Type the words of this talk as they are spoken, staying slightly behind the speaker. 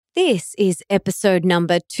This is episode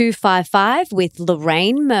number 255 with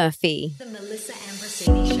Lorraine Murphy. The Melissa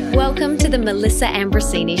Ambrosini Show. Welcome to the Melissa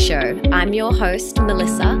Ambrosini Show. I'm your host,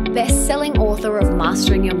 Melissa, best-selling author of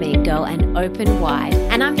Mastering Your Mean Girl and Open Wide.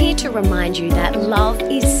 And I'm here to remind you that love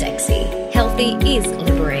is sexy, healthy is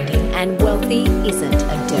liberating, and wealthy isn't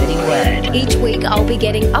a dirty word. Each week, I'll be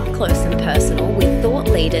getting up close and personal with thought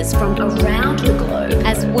leaders from around the globe,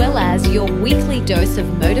 as well as your weekly dose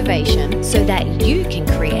of motivation so that you can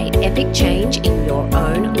create epic change in your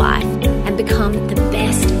own life and become the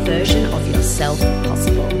best version of yourself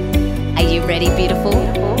possible. Are you ready, beautiful?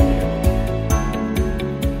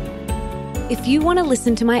 If you want to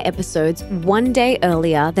listen to my episodes one day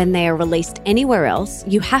earlier than they are released anywhere else,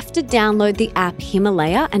 you have to download the app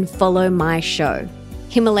Himalaya and follow my show.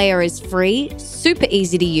 Himalaya is free, super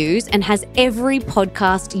easy to use, and has every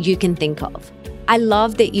podcast you can think of. I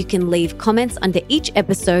love that you can leave comments under each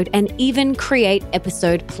episode and even create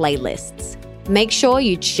episode playlists. Make sure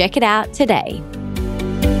you check it out today.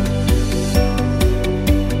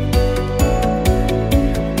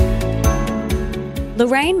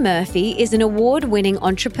 Lorraine Murphy is an award-winning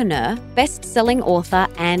entrepreneur, best-selling author,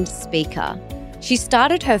 and speaker. She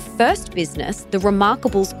started her first business, the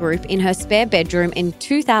Remarkables Group, in her spare bedroom in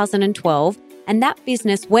 2012, and that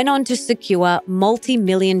business went on to secure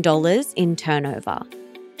multi-million dollars in turnover.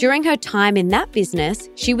 During her time in that business,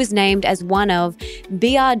 she was named as one of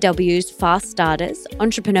BRW's Fast Starters,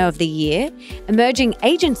 Entrepreneur of the Year, Emerging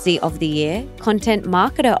Agency of the Year, Content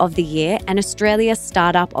Marketer of the Year, and Australia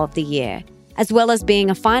Startup of the Year, as well as being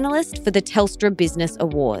a finalist for the Telstra Business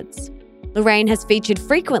Awards. Lorraine has featured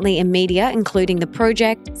frequently in media, including The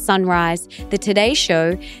Project, Sunrise, The Today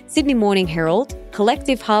Show, Sydney Morning Herald,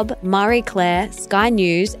 Collective Hub, Marie Claire, Sky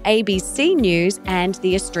News, ABC News, and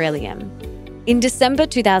The Australian. In December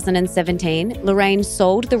 2017, Lorraine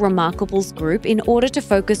sold the Remarkables Group in order to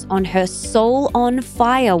focus on her soul on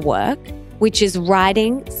fire work, which is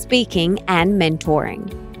writing, speaking, and mentoring.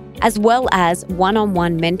 As well as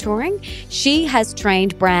one-on-one mentoring, she has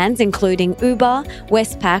trained brands including Uber,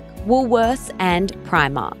 Westpac, Woolworths, and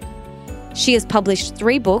Primark. She has published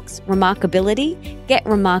 3 books, Remarkability, Get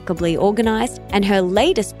Remarkably Organized, and her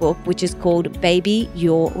latest book, which is called Baby,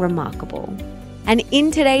 You're Remarkable. And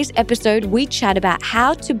in today's episode, we chat about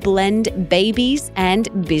how to blend babies and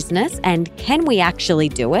business, and can we actually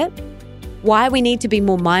do it? Why we need to be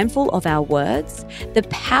more mindful of our words, the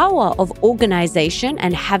power of organization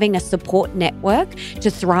and having a support network to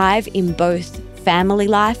thrive in both family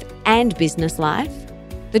life and business life,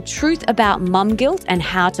 the truth about mum guilt and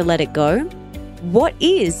how to let it go. What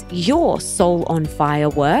is your soul on fire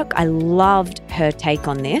work? I loved her take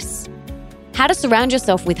on this. How to surround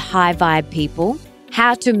yourself with high vibe people,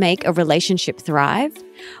 how to make a relationship thrive,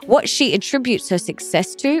 what she attributes her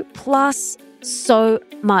success to, plus so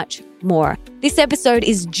much more. This episode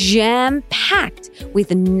is jam-packed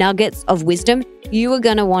with nuggets of wisdom. You are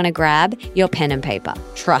going to want to grab your pen and paper.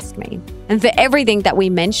 Trust me. And for everything that we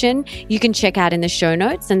mention, you can check out in the show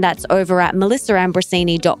notes, and that's over at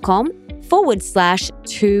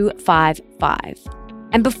melissaambrosini.com/255.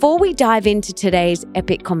 And before we dive into today's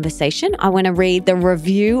epic conversation, I want to read the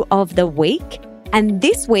review of the week. And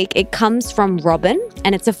this week it comes from Robin,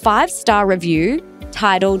 and it's a 5-star review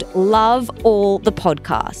titled Love All the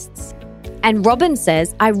Podcasts. And Robin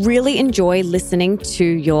says, I really enjoy listening to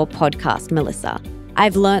your podcast, Melissa.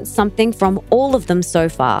 I've learned something from all of them so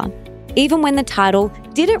far. Even when the title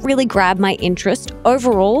didn't really grab my interest,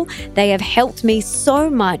 overall, they have helped me so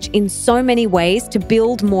much in so many ways to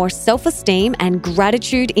build more self-esteem and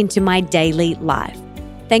gratitude into my daily life.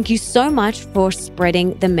 Thank you so much for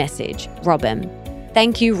spreading the message, Robin.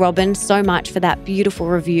 Thank you, Robin, so much for that beautiful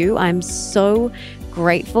review. I'm so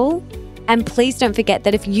grateful. And please don't forget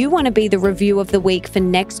that if you want to be the review of the week for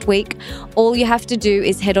next week, all you have to do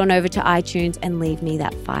is head on over to iTunes and leave me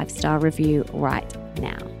that 5-star review right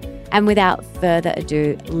now. And without further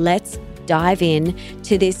ado, let's dive in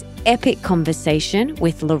to this epic conversation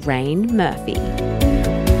with Lorraine Murphy.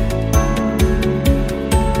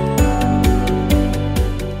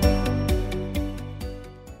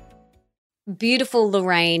 Beautiful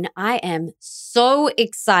Lorraine, I am so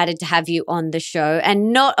excited to have you on the show,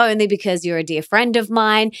 and not only because you're a dear friend of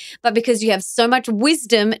mine, but because you have so much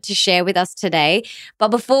wisdom to share with us today. But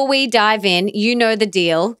before we dive in, you know the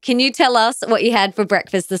deal. Can you tell us what you had for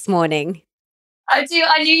breakfast this morning? I do.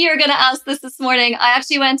 I knew you were going to ask this morning. I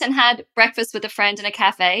actually went and had breakfast with a friend in a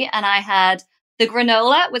cafe, and I had the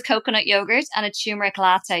granola with coconut yogurt and a turmeric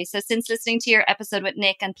latte. So since listening to your episode with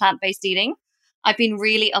Nick and plant-based eating, I've been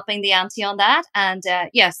really upping the ante on that. And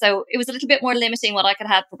so it was a little bit more limiting what I could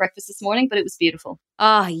have for breakfast this morning, but it was beautiful.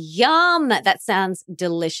 Oh, yum. That sounds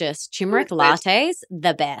delicious. Turmeric lattes,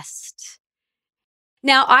 the best.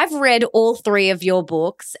 Now, I've read all 3 of your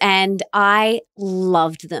books and I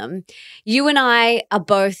loved them. You and I are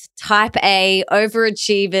both type A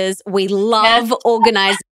overachievers. We love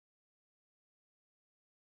organizing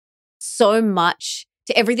so much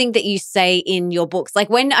to everything that you say in your books. Like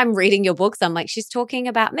when I'm reading your books, I'm like, she's talking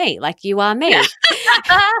about me, like you are me.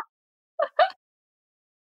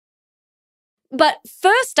 But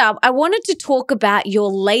first up, I wanted to talk about your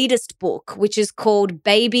latest book, which is called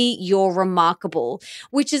Baby, You're Remarkable,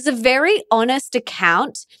 which is a very honest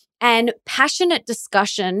account and passionate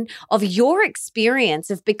discussion of your experience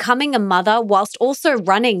of becoming a mother whilst also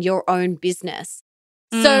running your own business.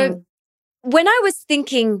 So when I was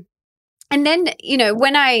thinking, and then,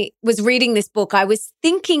 when I was reading this book, I was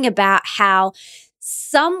thinking about how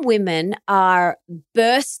some women are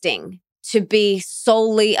bursting to be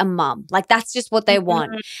solely a mum. Like that's just what they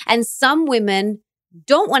want. And some women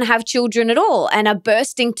don't want to have children at all and are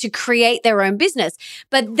bursting to create their own business.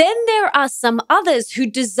 But then there are some others who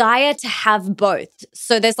desire to have both.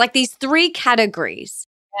 So there's like these 3 categories.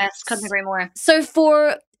 Yes, couldn't agree more. So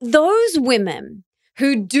for those women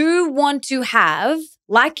who do want to have,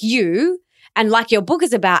 like you and like your book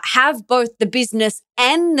is about, have both the business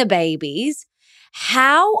and the babies,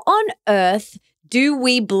 how on earth do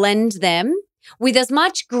we blend them with as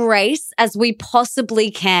much grace as we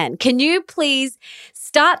possibly can? Can you please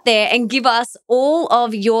start there and give us all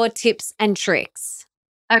of your tips and tricks?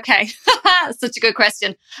 Okay. Such a good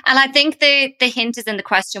question. And I think the hint is in the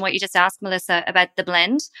question, what you just asked, Melissa, about the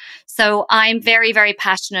blend. So I'm very, very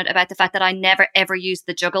passionate about the fact that I never, ever use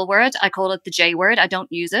the juggle word. I call it the J word. I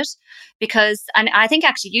don't use it because, and I think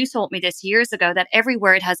actually you taught me this years ago, that every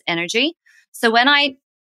word has energy. So when I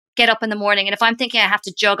get up in the morning and if I'm thinking I have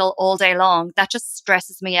to juggle all day long, that just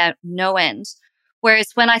stresses me out no end.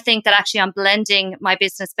 Whereas when I think that actually I'm blending my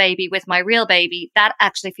business baby with my real baby, that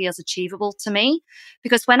actually feels achievable to me.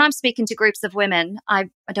 Because when I'm speaking to groups of women, I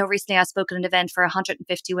know recently I spoke at an event for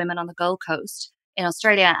 150 women on the Gold Coast in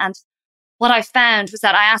Australia. And what I found was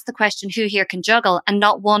that I asked the question, who here can juggle? And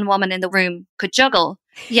not one woman in the room could juggle.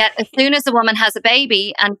 Yet as soon as a woman has a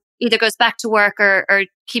baby and either goes back to work or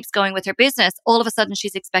keeps going with her business, all of a sudden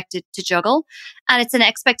she's expected to juggle. And it's an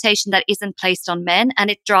expectation that isn't placed on men.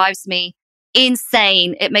 And it drives me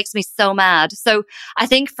insane. It makes me so mad. So I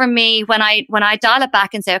think for me, when I dial it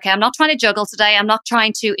back and say, okay, I'm not trying to juggle today. I'm not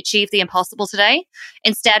trying to achieve the impossible today.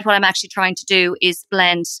 Instead, what I'm actually trying to do is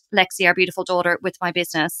blend Lexi, our beautiful daughter, with my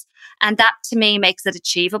business. And that to me makes it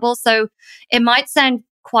achievable. So it might sound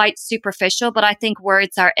quite superficial, but I think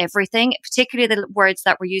words are everything, particularly the words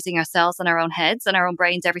that we're using ourselves in our own heads and our own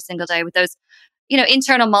brains every single day with those,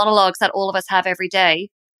 internal monologues that all of us have every day.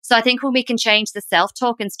 So I think when we can change the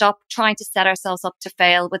self-talk and stop trying to set ourselves up to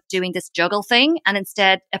fail with doing this juggle thing and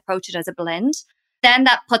instead approach it as a blend, then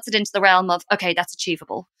that puts it into the realm of, okay, that's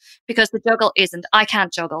achievable. Because the juggle isn't. I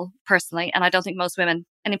can't juggle personally. And I don't think most women,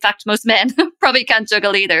 and in fact, most men probably can't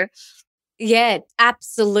juggle either. Yeah,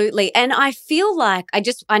 absolutely. And I feel like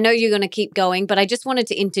I know you're going to keep going, but I just wanted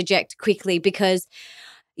to interject quickly because,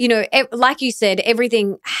 like you said,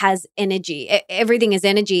 everything has energy. Everything is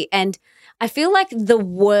energy. And I feel like the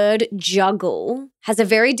word juggle has a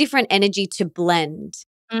very different energy to blend.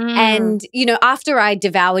 And, after I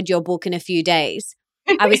devoured your book in a few days,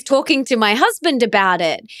 I was talking to my husband about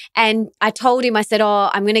it and I told him, I said,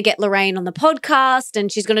 I'm going to get Lorraine on the podcast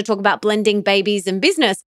and she's going to talk about blending babies and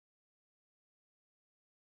business.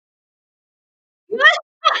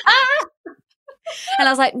 And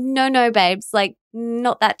I was like, no, babes, like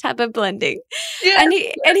not that type of blending. Yeah. And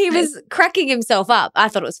he was cracking himself up. I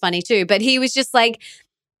thought it was funny too, but he was just like,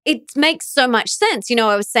 it makes so much sense.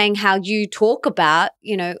 I was saying how you talk about,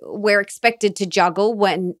 we're expected to juggle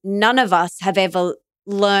when none of us have ever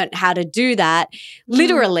learned how to do that,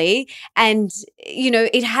 literally. And,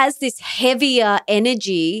 it has this heavier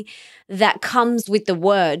energy that comes with the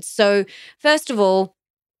word. So first of all,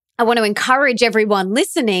 I want to encourage everyone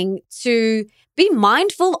listening to be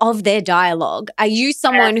mindful of their dialogue. Are you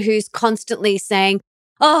someone who's constantly saying,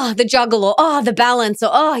 the juggle or the balance or,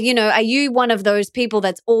 are you one of those people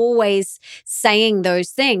that's always saying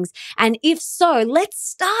those things? And if so, let's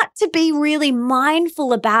start to be really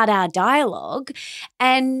mindful about our dialogue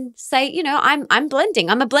and say, I'm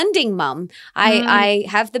blending. I'm a blending mum. I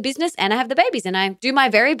have the business and I have the babies and I do my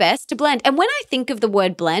very best to blend. And when I think of the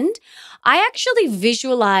word blend, I actually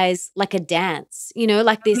visualize like a dance,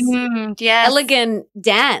 like this Yes. elegant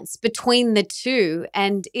dance between the two.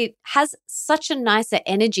 And it has such a nicer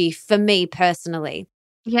energy for me personally.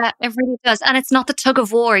 Yeah, it really does. And it's not the tug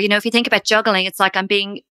of war. If you think about juggling, it's like I'm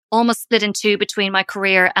being almost split in two between my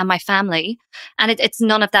career and my family. And it's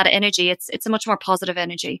none of that energy. It's a much more positive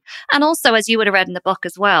energy. And also, as you would have read in the book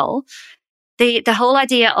as well, the whole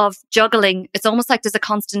idea of juggling, it's almost like there's a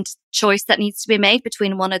constant choice that needs to be made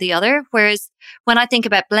between one or the other. Whereas when I think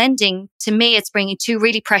about blending, to me, it's bringing two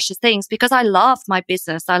really precious things because I love my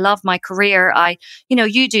business. I love my career.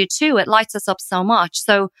 You do too. It lights us up so much.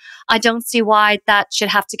 So I don't see why that should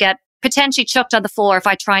have to get potentially chucked on the floor if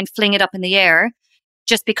I try and fling it up in the air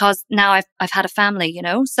just because now I've had a family.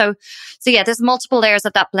 So yeah, there's multiple layers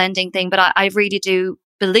of that blending thing, but I really do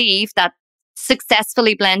believe that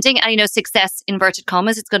successfully blending, and success inverted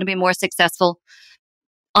commas, it's going to be more successful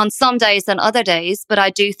on some days than other days. But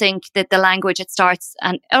I do think that the language, it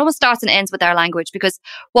almost starts and ends with our language, because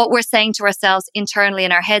what we're saying to ourselves internally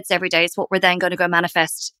in our heads every day is what we're then going to go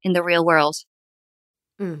manifest in the real world.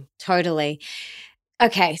 Totally.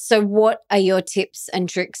 Okay, so what are your tips and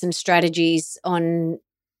tricks and strategies on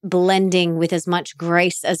blending with as much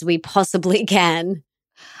grace as we possibly can?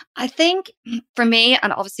 I think for me,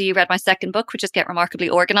 and obviously you read my second book, which is Get Remarkably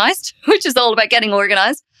Organized, which is all about getting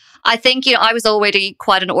organized. I think, I was already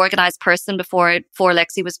quite an organized person before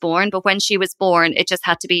Lexi was born. But when she was born, it just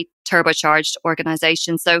had to be turbocharged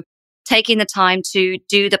organization. So taking the time to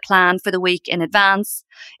do the plan for the week in advance,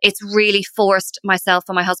 it's really forced myself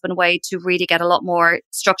and my husband Wade to really get a lot more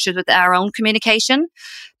structured with our own communication.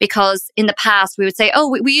 Because in the past we would say,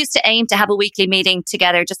 we used to aim to have a weekly meeting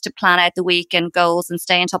together just to plan out the week and goals and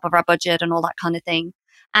stay on top of our budget and all that kind of thing.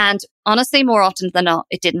 And honestly, more often than not,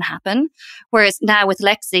 it didn't happen. Whereas now with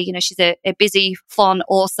Lexi, she's a busy, fun,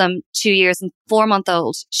 awesome 2 years and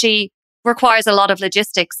 4-month-old. She requires a lot of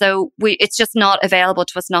logistics. So it's just not available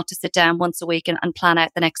to us not to sit down once a week and plan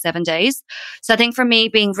out the next 7 days. So I think for me,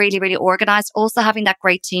 being really, really organized, also having that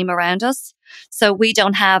great team around us. So we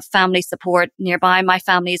don't have family support nearby. My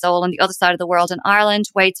family is all on the other side of the world in Ireland.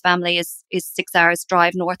 Wade's family is 6 hours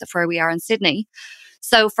drive north of where we are in Sydney.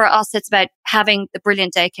 So for us, it's about having the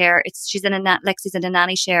brilliant daycare. Lexi's in a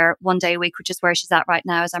nanny share 1 day a week, which is where she's at right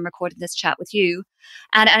now as I'm recording this chat with you.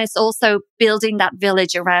 And it's also building that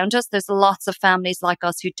village around us. There's lots of families like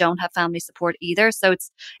us who don't have family support either. So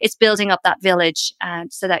it's building up that village,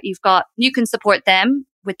 and so that you can support them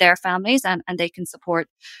with their families and they can support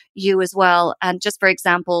you as well. And just for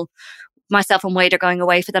example, myself and Wade are going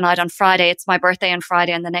away for the night on Friday. It's my birthday on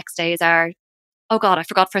Friday, and the next day is our, oh God, I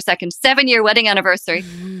forgot for a second, 7-year wedding anniversary.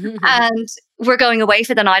 And we're going away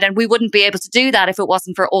for the night, and we wouldn't be able to do that if it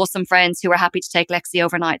wasn't for awesome friends who are happy to take Lexi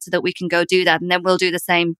overnight so that we can go do that. And then we'll do the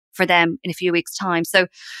same for them in a few weeks' time. So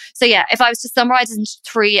yeah, if I was to summarize into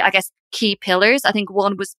 3, I guess, key pillars, I think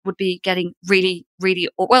one would be getting really, really,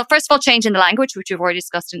 well, first of all, changing the language, which we've already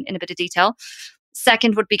discussed in a bit of detail.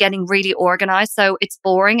 Second would be getting really organized. So it's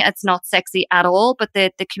boring. It's not sexy at all, but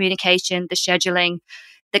the communication, the scheduling,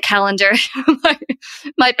 the calendar.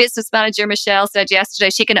 My business manager, Michelle, said yesterday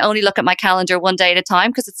she can only look at my calendar 1 day at a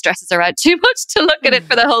time because it stresses her out too much to look at it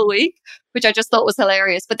for the whole week, which I just thought was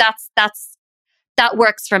hilarious. But that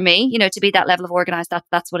works for me, to be that level of organized.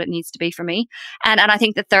 That's what it needs to be for me. And I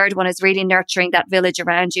think the third one is really nurturing that village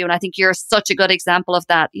around you. And I think you're such a good example of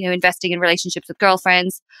that, investing in relationships with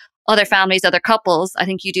girlfriends, other families, other couples. I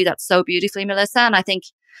think you do that so beautifully, Melissa. And I think,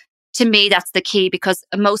 to me, that's the key, because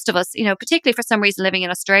most of us, particularly for some reason living in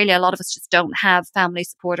Australia, a lot of us just don't have family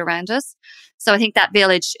support around us. So I think that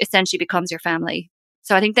village essentially becomes your family.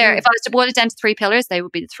 So I think if I was to boil it down to 3 pillars, they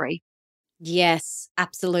would be the 3. Yes,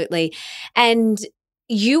 absolutely. And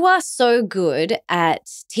you are so good at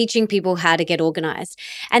teaching people how to get organized.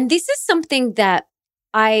 And this is something that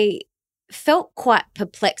I felt quite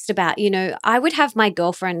perplexed about. I would have my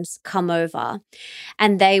girlfriends come over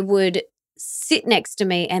and they would sit next to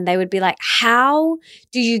me and they would be like, how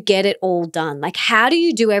do you get it all done? Like, how do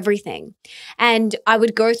you do everything? And I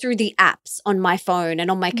would go through the apps on my phone and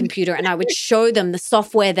on my computer and I would show them the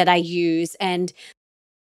software that I use. And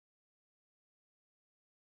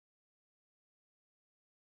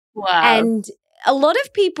Wow. And a lot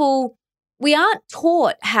of people, we aren't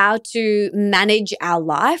taught how to manage our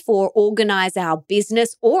life or organize our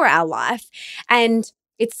business or our life. And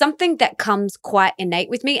it's something that comes quite innate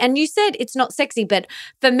with me. And you said it's not sexy, but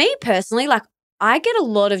for me personally, like, I get a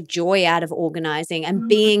lot of joy out of organizing and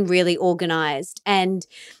being really organized. And,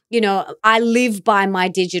 I live by my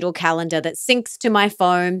digital calendar that syncs to my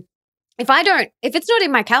phone. if it's not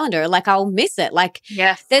in my calendar, like I'll miss it. Like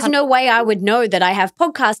Yes. there's no way I would know that I have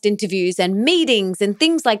podcast interviews and meetings and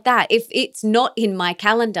things like that if it's not in my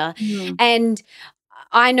calendar. Mm. And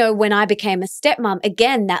I know when I became a stepmom,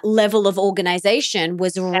 again, that level of organization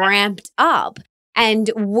was ramped up.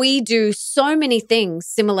 And we do so many things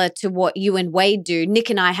similar to what you and Wade do. Nick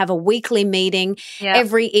and I have a weekly meeting. Yeah.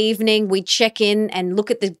 Every evening we check in and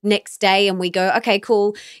look at the next day and we go, okay,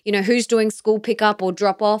 cool. Who's doing school pickup or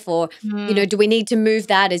drop off, or, do we need to move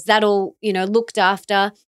that? Is that all, looked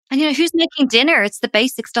after? And who's making dinner? It's the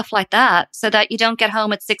basic stuff like that, so that you don't get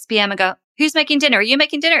home at 6 p.m. and go, who's making dinner? Are you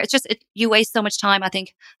making dinner? It's just, you waste so much time, I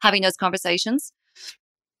think, having those conversations.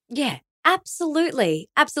 Yeah.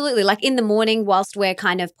 Absolutely. Absolutely. Like in the morning, whilst we're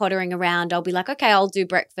kind of pottering around, I'll be like, okay, I'll do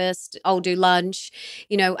breakfast. I'll do lunch.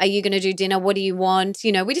 Are you going to do dinner? What do you want?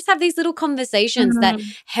 We just have these little conversations that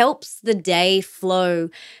helps the day flow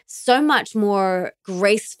so much more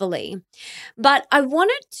gracefully. But I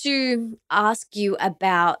wanted to ask you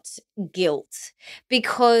about guilt,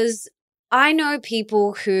 because I know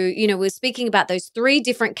people who, we're speaking about those 3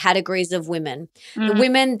 different categories of women. The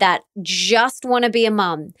women that just want to be a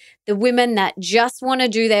mum, the women that just want to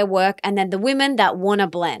do their work, and then the women that want to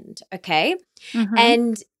blend, okay?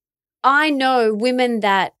 And I know women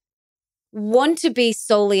that want to be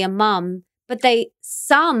solely a mum, but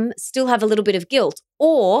some still have a little bit of guilt,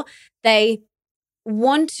 or they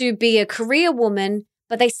want to be a career woman,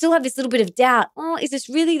 but they still have this little bit of doubt. Oh, is this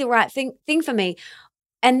really the right thing for me?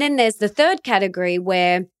 And then there's the third category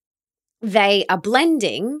where they are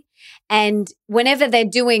blending, and whenever they're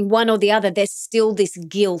doing one or the other, there's still this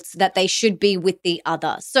guilt that they should be with the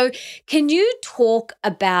other. So can you talk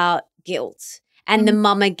about guilt and the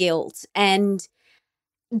mama guilt? And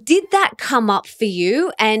did that come up for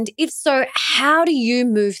you? And if so, how do you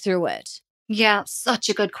move through it? Yeah, such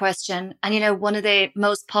a good question. And one of the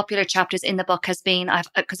most popular chapters in the book has been,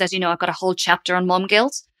 because as you know, I've got a whole chapter on mom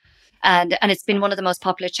guilt. And it's been one of the most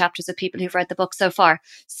popular chapters of people who've read the book so far.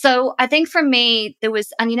 So I think for me, there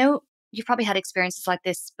was, and you've probably had experiences like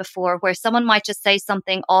this before, where someone might just say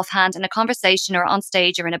something offhand in a conversation or on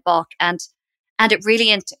stage or in a book, and it really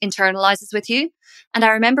internalizes with you. And I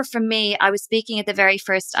remember for me, I was speaking at the very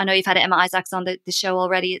first, I know you've had Emma Isaacs on the show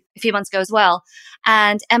already a few months ago as well.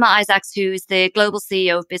 And Emma Isaacs, who's the global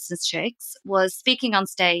CEO of Business Shakes, was speaking on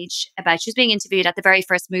stage she was being interviewed at the very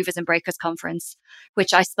first Movers and Breakers conference,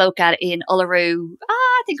 which I spoke at in Uluru.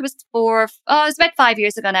 I think it was it was about 5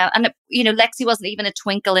 years ago now. And, Lexi wasn't even a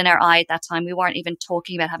twinkle in her eye at that time. We weren't even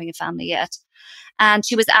talking about having a family yet. And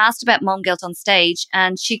she was asked about mom guilt on stage,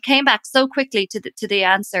 and she came back so quickly to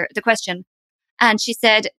the question. And she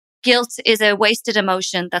said, guilt is a wasted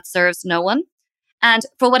emotion that serves no one. And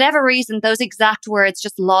for whatever reason, those exact words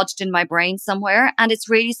just lodged in my brain somewhere. And it's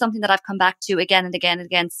really something that I've come back to again and again and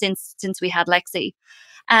again since we had Lexi.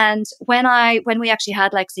 And when we actually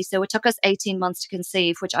had Lexi, so it took us 18 months to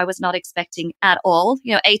conceive, which I was not expecting at all.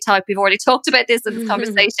 A-type, we've already talked about this in this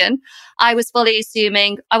conversation. I was fully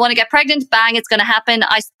assuming I want to get pregnant, bang, it's going to happen.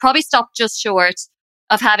 I probably stopped just short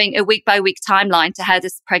of having a week by week timeline to how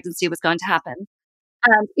this pregnancy was going to happen.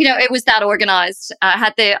 And, it was that organized.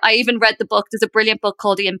 I even read the book. There's a brilliant book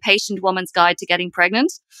called The Impatient Woman's Guide to Getting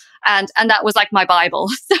Pregnant. And that was like my Bible.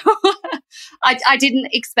 So I didn't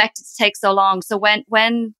expect it to take so long. So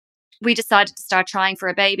when we decided to start trying for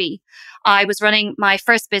a baby, I was running my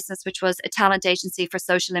first business, which was a talent agency for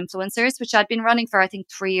social influencers, which I'd been running for, I think,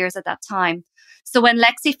 3 years at that time. So when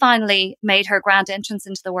Lexi finally made her grand entrance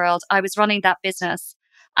into the world, I was running that business.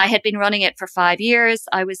 I had been running it for 5 years.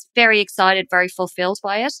 I was very excited, very fulfilled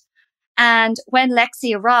by it. And when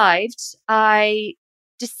Lexi arrived, I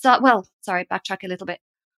decided, backtrack a little bit.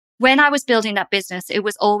 When I was building that business, it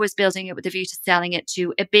was always building it with a view to selling it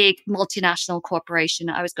to a big multinational corporation.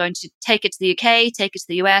 I was going to take it to the UK, take it to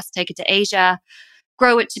the US, take it to Asia,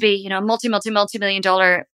 grow it to be, multi-million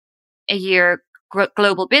dollar a year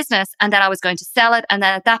global business. And then I was going to sell it. And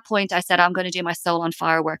then at that point, I said, I'm going to do my soul on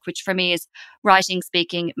fire work, which for me is writing,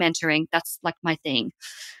 speaking, mentoring. That's like my thing.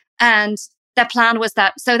 And the plan was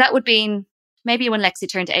so that would be maybe when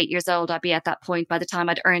Lexi turned 8 years old, I'd be at that point by the time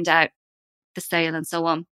I'd earned out the sale and so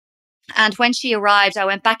on. And when she arrived, I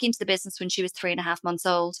went back into the business when she was 3.5 months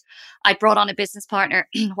old. I brought on a business partner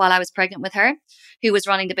while I was pregnant with her, who was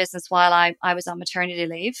running the business while I was on maternity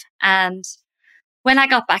leave. And when I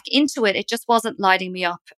got back into it, it just wasn't lighting me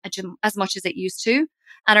up as much as it used to.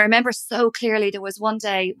 And I remember so clearly there was one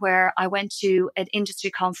day where I went to an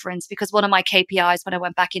industry conference because one of my KPIs when I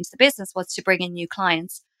went back into the business was to bring in new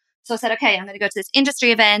clients. So I said, okay, I'm going to go to this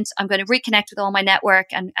industry event. I'm going to reconnect with all my network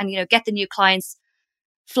and get the new clients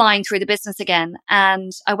flying through the business again.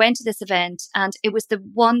 And I went to this event, and it was the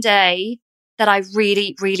one day that I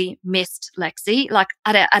really, really missed Lexi. Like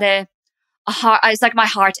a heart, I was like, my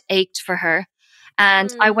heart ached for her.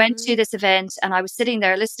 And I went to this event and I was sitting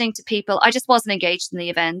there listening to people. I just wasn't engaged in the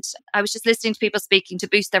event. I was just listening to people speaking to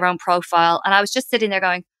boost their own profile. And I was just sitting there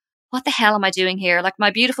going, what the hell am I doing here? Like,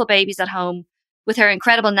 my beautiful baby's at home with her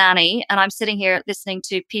incredible nanny, and I'm sitting here listening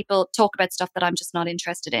to people talk about stuff that I'm just not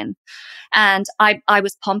interested in. And I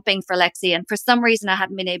was pumping for Lexi, and for some reason I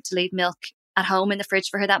hadn't been able to leave milk at home in the fridge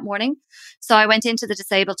for her that morning. So I went into the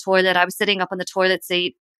disabled toilet. I was sitting up on the toilet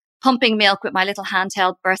seat, pumping milk with my little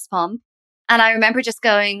handheld breast pump. And I remember just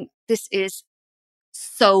going, this is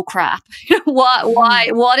so crap.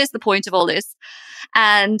 What is the point of all this?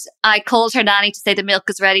 And I called her nanny to say the milk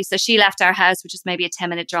is ready. So she left our house, which is maybe a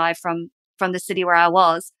 10-minute drive from the city where I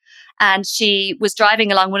was. And she was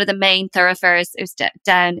driving along one of the main thoroughfares. It was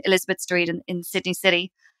down Elizabeth Street in Sydney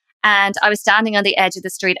City. And I was standing on the edge of the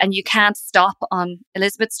street, and you can't stop on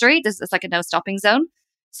Elizabeth Street. It's like a no stopping zone.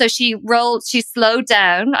 So she slowed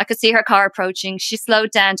down. I could see her car approaching. She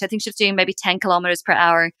slowed down to, I think she was doing maybe 10 kilometers per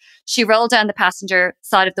hour. She rolled down the passenger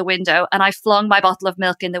side of the window, and I flung my bottle of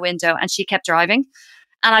milk in the window, and she kept driving.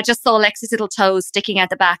 And I just saw Lexi's little toes sticking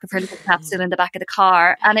out the back of her little capsule in the back of the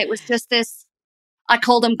car. And it was just this, I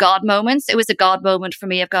call them God moments. It was a God moment for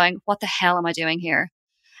me of going, what the hell am I doing here?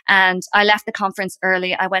 And I left the conference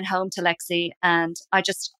early. I went home to Lexi, and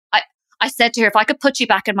I said to her, if I could put you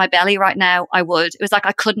back in my belly right now, I would. It was like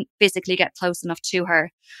I couldn't physically get close enough to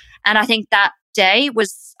her. And I think that day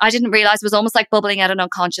I didn't realize it was almost like bubbling at an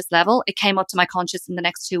unconscious level. It came up to my conscious in the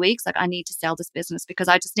next 2 weeks. Like, I need to sell this business because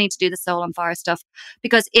I just need to do the soul on fire stuff.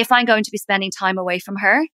 Because if I'm going to be spending time away from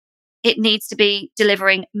her, it needs to be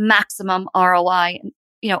delivering maximum ROI,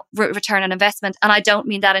 return on investment. And I don't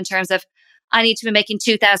mean that in terms of I need to be making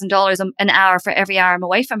 $2,000 an hour for every hour I'm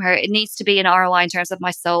away from her. It needs to be an ROI in terms of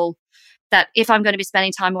my soul. That if I'm going to be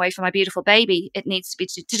spending time away from my beautiful baby, it needs to be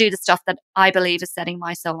to do the stuff that I believe is setting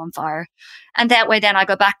my soul on fire. And that way, then I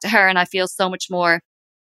go back to her and I feel so much more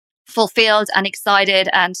fulfilled and excited,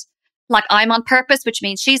 and like I'm on purpose, which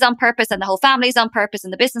means she's on purpose and the whole family's on purpose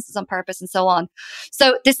and the business is on purpose and so on.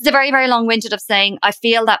 So this is a very, very long-winded of saying I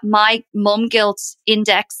feel that my mum guilt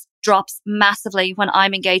index drops massively when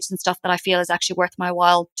I'm engaged in stuff that I feel is actually worth my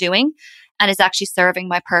while doing and is actually serving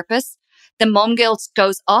my purpose. The mum guilt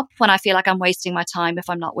goes up when I feel like I'm wasting my time if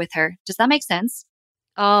I'm not with her. Does that make sense?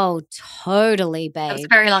 Oh, totally, babe. That was a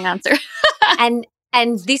very long answer.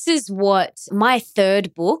 And this is what my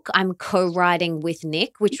third book I'm co-writing with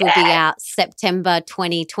Nick, which will be out September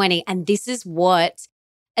 2020. And this is what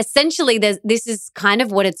essentially this is kind of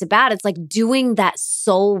what it's about. It's like doing that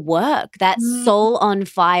soul work, that soul on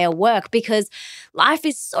fire work, because life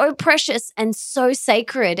is so precious and so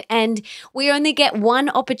sacred. And we only get one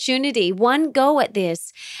opportunity, one go at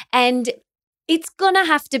this. And it's going to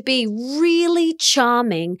have to be really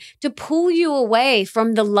charming to pull you away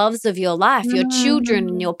from the loves of your life, your children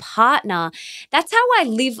and your partner. That's how I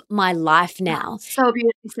live my life now. So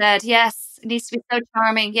beautifully said. Yes. It needs to be so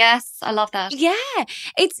charming. Yes. I love that. Yeah.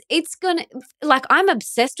 It's going to, like, I'm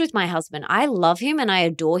obsessed with my husband. I love him and I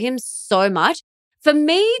adore him so much. For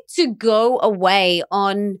me to go away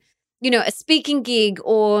on, a speaking gig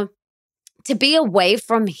or to be away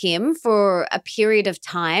from him for a period of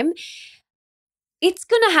time, it's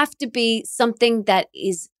going to have to be something that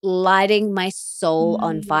is lighting my soul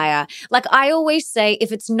on fire. Like I always say,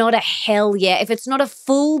 if it's not a hell yeah, if it's not a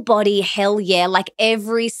full body hell yeah, like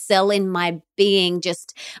every cell in my being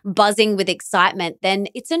just buzzing with excitement, then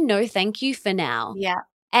it's a no thank you for now. Yeah.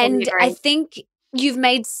 And I think you've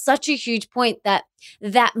made such a huge point that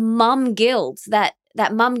mum guilt, that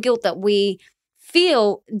mum guilt that we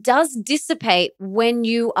feel does dissipate when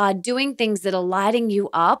you are doing things that are lighting you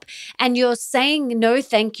up and you're saying no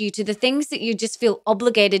thank you to the things that you just feel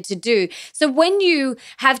obligated to do. So when you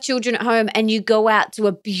have children at home and you go out to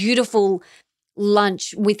a beautiful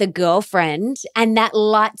lunch with a girlfriend and that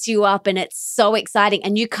lights you up and it's so exciting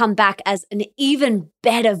and you come back as an even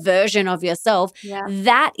better version of yourself,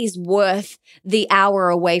 that is worth the hour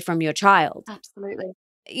away from your child. Absolutely.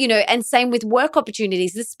 And same with work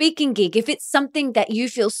opportunities, the speaking gig, if it's something that you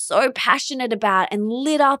feel so passionate about and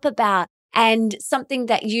lit up about and something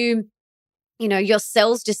that your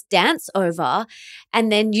cells just dance over,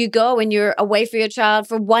 and then you go and you're away for your child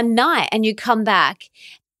for one night and you come back.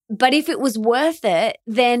 But if it was worth it,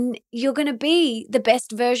 then you're going to be the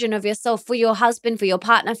best version of yourself for your husband, for your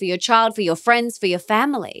partner, for your child, for your friends, for your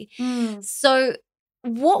family. So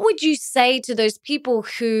what would you say to those people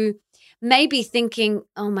who maybe thinking,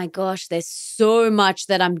 oh my gosh, there's so much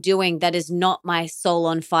that I'm doing that is not my soul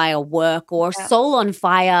on fire work or Yeah. soul on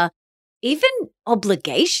fire, even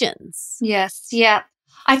obligations. Yes. Yeah.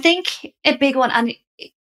 I think a big one, and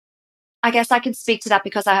I guess I can speak to that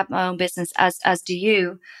because I have my own business, as do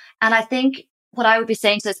you. And I think what I would be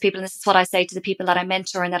saying to those people, and this is what I say to the people that I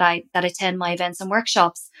mentor and that attend my events and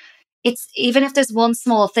workshops, it's even if there's one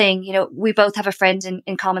small thing, we both have a friend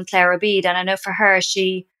in common, Clara Bede, and I know for her,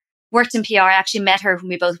 she worked in PR. I actually met her when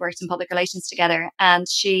we both worked in public relations together, and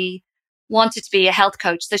she wanted to be a health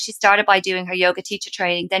coach. So she started by doing her yoga teacher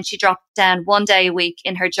training. Then she dropped down 1 day a week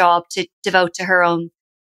in her job to devote to her own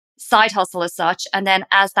side hustle as such. And then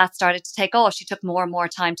as that started to take off, she took more and more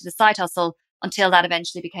time to the side hustle until that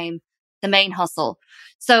eventually became the main hustle.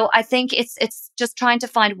 So I think it's just trying to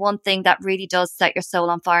find one thing that really does set your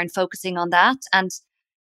soul on fire and focusing on that, and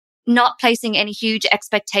not placing any huge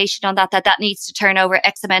expectation on that needs to turn over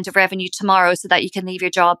X amount of revenue tomorrow so that you can leave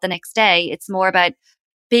your job the next day. It's more about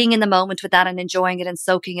being in the moment with that and enjoying it and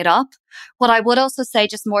soaking it up. What I would also say,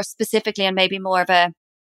 just more specifically, and maybe more of a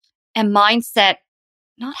mindset,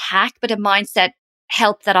 not hack, but a mindset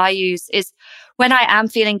help that I use, is when I am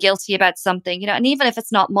feeling guilty about something, and even if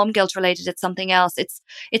it's not mum guilt related, it's something else.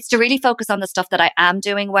 It's to really focus on the stuff that I am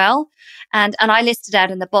doing well. And I listed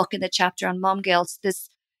out in the book, in the chapter on mum guilt, this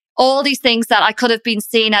all these things that I could have been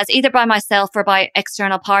seen as either by myself or by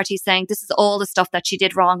external parties, saying this is all the stuff that she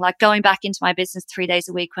did wrong. Like going back into my business 3 days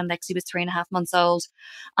a week when Lexi was 3.5 months old.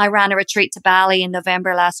 I ran a retreat to Bali in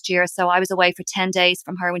November last year. So I was away for 10 days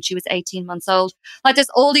from her when she was 18 months old. Like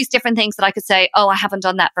there's all these different things that I could say, oh, I haven't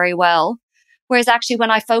done that very well. Whereas actually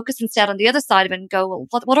when I focus instead on the other side of it and go, well,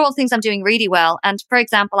 what are all the things I'm doing really well? And for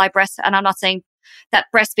example, and I'm not saying that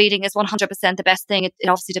breastfeeding is 100% the best thing. It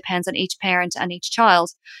obviously depends on each parent and each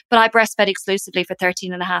child. But I breastfed exclusively for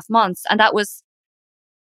 13.5 months. And that was,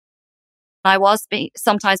 I was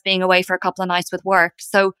sometimes being away for a couple of nights with work.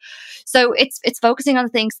 So it's focusing on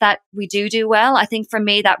the things that we do well. I think for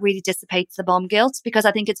me, that really dissipates the mum guilt, because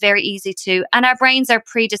I think it's very easy to, and our brains are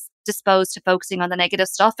predisposed to focusing on the negative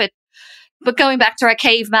stuff. But going back to our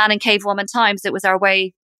caveman and cavewoman times, it was our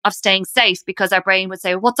way of staying safe, because our brain would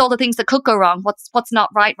say, what's all the things that could go wrong? What's not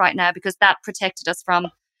right now? Because that protected us from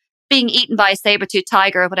being eaten by a saber-toothed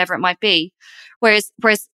tiger or whatever it might be. Whereas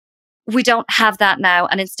we don't have that now.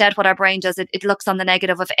 And instead what our brain does, it looks on the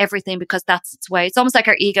negative of everything, because that's its way. It's almost like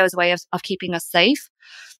our ego's way of keeping us safe.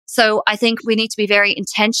 So I think we need to be very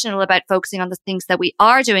intentional about focusing on the things that we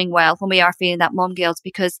are doing well when we are feeling that mum guilt,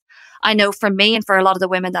 because I know for me and for a lot of the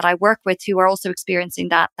women that I work with who are also experiencing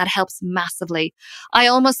that helps massively. I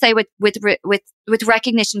almost say with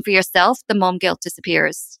recognition for yourself, the mum guilt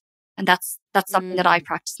disappears. And that's something that I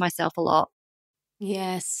practice myself a lot.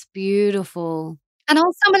 Yes, beautiful. And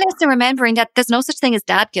also, Melissa, remembering that there's no such thing as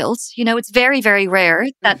dad guilt. It's very, very rare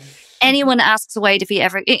that anyone asks Wade if he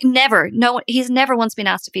ever, he's never once been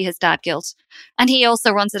asked if he has dad guilt. And he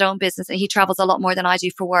also runs his own business and he travels a lot more than I do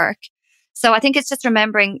for work. So I think it's just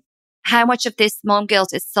remembering how much of this mom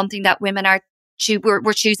guilt is something that women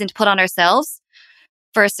we're choosing to put on ourselves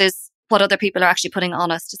versus what other people are actually putting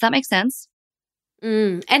on us. Does that make sense?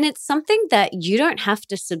 And it's something that you don't have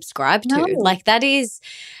to subscribe to. No. Like that is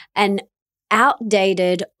an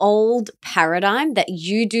outdated old paradigm that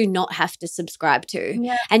you do not have to subscribe to.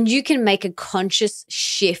 Yeah. And you can make a conscious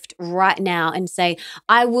shift right now and say,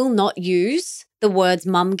 I will not use the words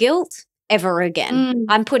mum guilt ever again.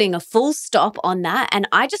 I'm putting a full stop on that, and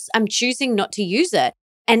I'm choosing not to use it.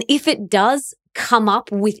 And if it does come up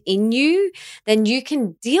within you, then you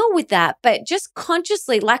can deal with that. But just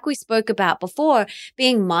consciously, like we spoke about before,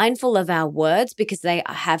 being mindful of our words because they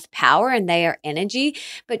have power and they are energy,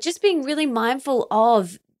 but just being really mindful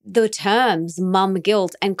of the terms mum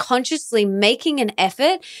guilt and consciously making an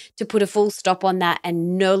effort to put a full stop on that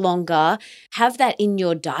and no longer have that in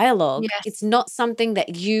your dialogue. Yes. It's not something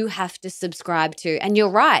that you have to subscribe to. And you're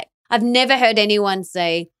right. I've never heard anyone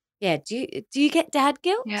say, yeah, do you get dad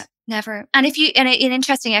guilt? Yeah. Never. And an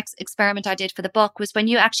interesting experiment I did for the book was when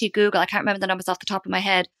you actually Google, I can't remember the numbers off the top of my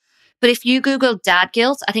head, but if you Google dad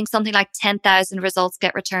guilt, I think something like 10,000 results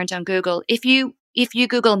get returned on Google. If you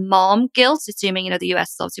Google mom guilt, assuming, the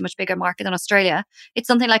US is obviously a much bigger market than Australia, it's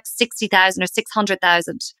something like 60,000 or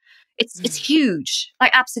 600,000. It's huge,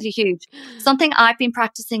 like absolutely huge. Something I've been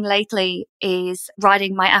practicing lately is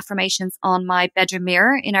writing my affirmations on my bedroom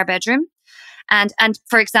mirror in our bedroom. And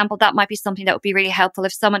for example, that might be something that would be really helpful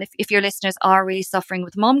if your listeners are really suffering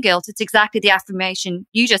with mom guilt. It's exactly the affirmation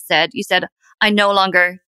you just said. You said, I no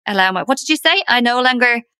longer what did you say? I no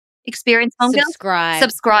longer experience mom guilt?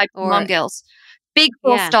 Subscribe to mom guilt. Big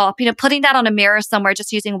full Yeah. stop. Putting that on a mirror somewhere,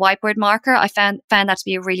 just using whiteboard marker, I found that to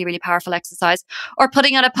be a really, really powerful exercise. Or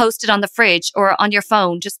putting on a post-it on the fridge or on your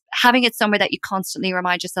phone, just having it somewhere that you constantly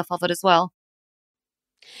remind yourself of it as well.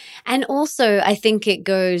 And also, I think it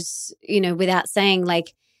goes, without saying,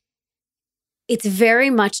 like, it's very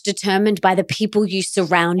much determined by the people you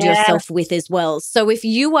surround yourself with as well. So if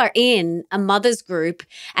you are in a mother's group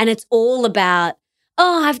and it's all about,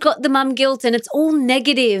 oh, I've got the mum guilt, and it's all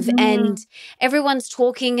negative, and everyone's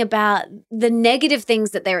talking about the negative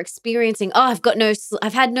things that they're experiencing. Oh,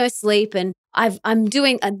 I've had no sleep, and I'm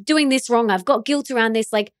doing this wrong. I've got guilt around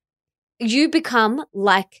this. Like, you become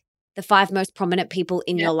like the 5 most prominent people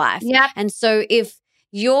in your life. Yep. And so if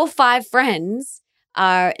your 5 friends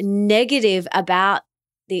are negative about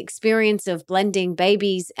the experience of blending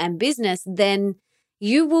babies and business, then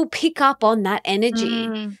you will pick up on that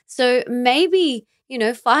energy. So maybe,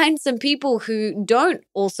 find some people who don't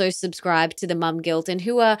also subscribe to the mum guilt and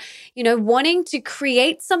who are, wanting to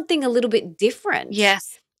create something a little bit different.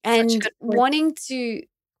 Yes. And wanting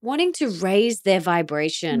to raise their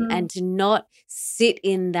vibration and to not sit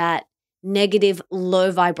in that negative,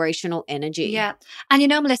 low vibrational energy. Yeah. And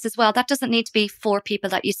Melissa, as well, that doesn't need to be 4 people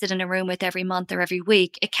that you sit in a room with every month or every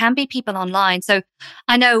week. It can be people online. So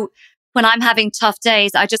I know when I'm having tough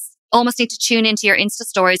days, I just almost need to tune into your Insta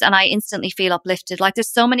stories and I instantly feel uplifted. Like, there's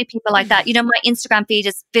so many people like that. My Instagram feed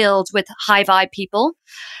is filled with high vibe people.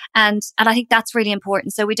 And I think that's really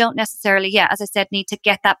important. So we don't necessarily, as I said, need to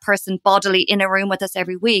get that person bodily in a room with us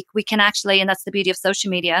every week. We can actually, and that's the beauty of social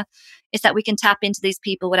media, is that we can tap into these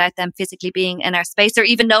people without them physically being in our space or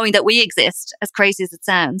even knowing that we exist, as crazy as it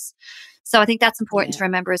sounds. So I think that's important to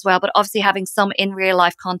remember as well. But obviously having some in real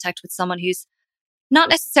life contact with someone who's not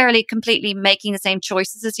necessarily completely making the same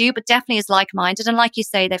choices as you, but definitely is like-minded. And like you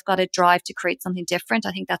say, they've got a drive to create something different.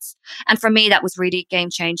 I think and for me, that was really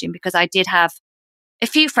game-changing because I did have a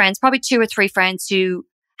few friends, probably 2 or 3 friends who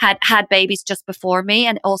had babies just before me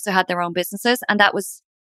and also had their own businesses. And that was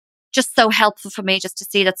just so helpful for me just to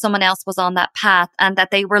see that someone else was on that path and that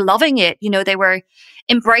they were loving it. They were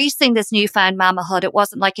embracing this newfound mamahood. It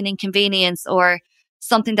wasn't like an inconvenience or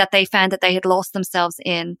something that they found that they had lost themselves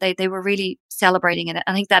in. They were really celebrating it.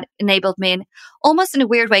 I think that enabled me and almost in a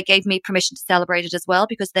weird way gave me permission to celebrate it as well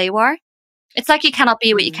because they were. It's like you cannot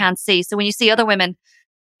be what you can't see. So when you see other women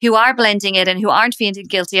who are blending it and who aren't feeling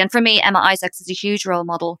guilty, and for me, Emma Isaacs is a huge role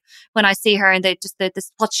model. When I see her and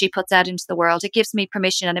this what she puts out into the world, it gives me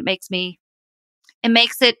permission and it makes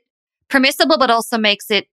it permissible, but also makes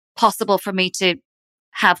it possible for me to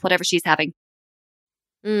have whatever she's having.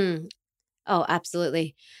 Oh,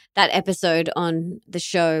 absolutely. That episode on the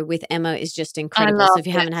show with Emma is just incredible. So if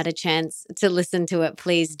you haven't had a chance to listen to it,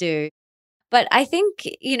 please do. But I think,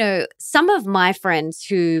 some of my friends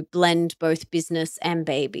who blend both business and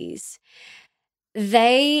babies,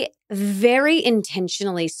 they very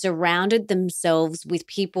intentionally surrounded themselves with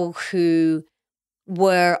people who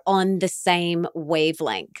were on the same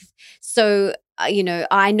wavelength. So,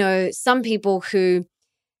 I know some people who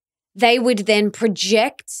they would then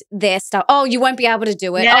project their stuff. Oh, you won't be able to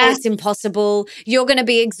do it. Oh, it's impossible. You're going to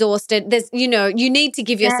be exhausted. There's, you need to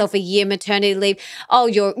give yourself a year maternity leave. Oh,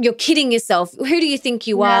 you're kidding yourself. Who do you think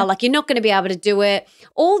you are? Like, you're not going to be able to do it.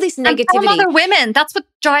 All this negativity. And from other women. That's what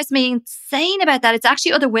drives me insane about that. It's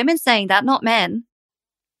actually other women saying that, not men.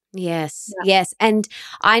 Yes. And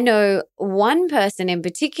I know one person in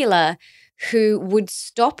particular who would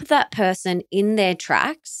stop that person in their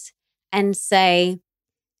tracks and say,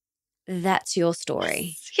 that's your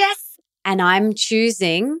story. Yes. And I'm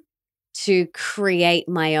choosing to create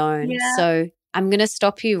my own. Yeah. So I'm going to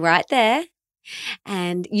stop you right there.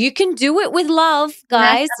 And you can do it with love,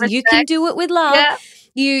 guys. You can do it with love.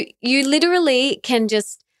 Yeah. You literally can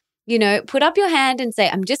just, put up your hand and say,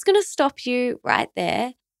 I'm just going to stop you right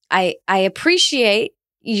there. I appreciate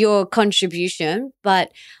your contribution,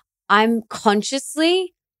 but I'm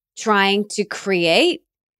consciously trying to create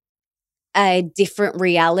a different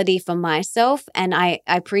reality for myself. And I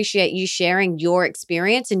appreciate you sharing your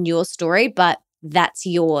experience and your story, but that's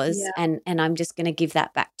yours. Yeah. And I'm just going to give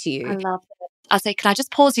that back to you. I love it. I'll say, can I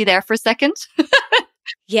just pause you there for a second?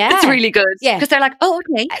 Yeah. It's really good. Yeah. Because they're like, oh,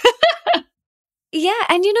 okay. Yeah.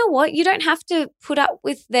 And you know what? You don't have to put up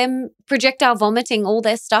with them projectile vomiting all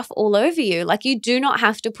their stuff all over you. Like, you do not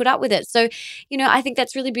have to put up with it. So, I think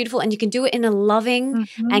that's really beautiful. And you can do it in a loving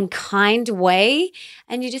and kind way.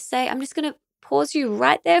 And you just say, I'm just going to pause you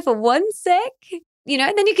right there for 1 sec.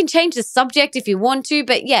 and then you can change the subject if you want to.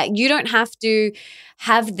 But yeah, you don't have to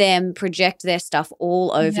have them project their stuff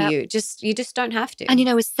all over you. You just don't have to. And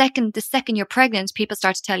the second you're pregnant, people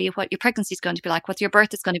start to tell you what your pregnancy is going to be like, what your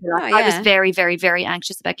birth is going to be like. Oh, yeah. I was very, very, very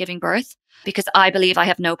anxious about giving birth because I believe I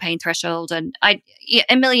have no pain threshold and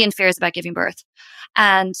a million fears about giving birth.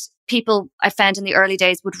 And people I found in the early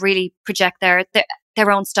days would really project their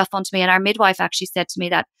own stuff onto me. And our midwife actually said to me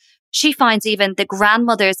that she finds even the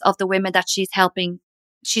grandmothers of the women that she's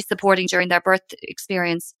supporting during their birth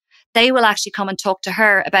experience, they will actually come and talk to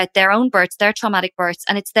her about their own births, their traumatic births.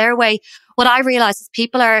 And it's their way. What I realize is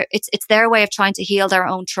it's their way of trying to heal their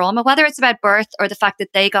own trauma, whether it's about birth or the fact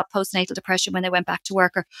that they got postnatal depression when they went back to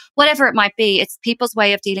work or whatever it might be. It's people's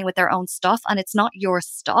way of dealing with their own stuff, and it's not your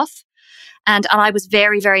stuff. And I was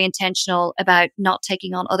very, very intentional about not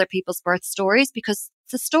taking on other people's birth stories, because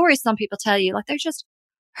the stories some people tell you, like, they're just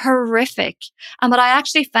horrific. And what I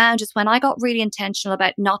actually found is when I got really intentional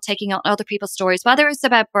about not taking on other people's stories, whether it's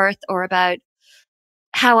about birth or about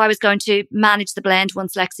how I was going to manage the blend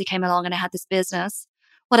once Lexi came along and I had this business,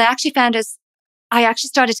 what I actually found is I actually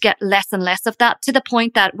started to get less and less of that, to the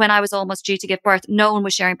point that when I was almost due to give birth, no one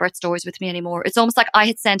was sharing birth stories with me anymore. It's almost like I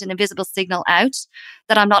had sent an invisible signal out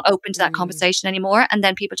that I'm not open to that conversation anymore. And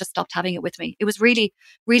then people just stopped having it with me. It was really,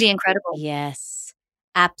 really incredible. Yes.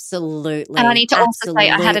 Absolutely. And I need to also say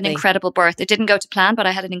I had an incredible birth. It didn't go to plan, but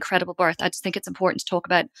I had an incredible birth. I just think it's important to talk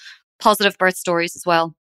about positive birth stories as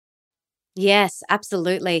well. Yes,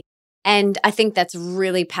 absolutely. And I think that's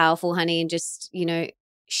really powerful, honey, and just,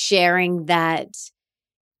 sharing that,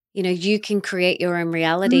 you can create your own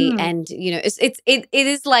reality. And, it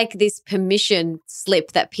is like this permission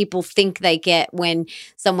slip that people think they get when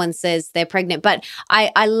someone says they're pregnant. But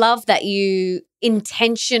I love that you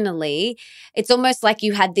intentionally, it's almost like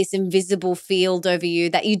you had this invisible field over you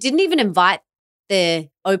that you didn't even invite the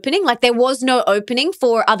opening. Like, there was no opening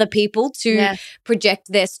for other people to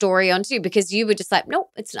project their story onto, because you were just like, nope,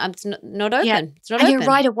 it's not open. Yeah. It's not and open. You're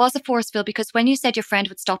right, it was a force field, because when you said your friend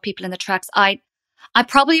would stop people in the tracks, I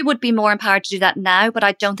probably would be more empowered to do that now, but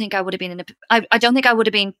I don't think I would have been I don't think I would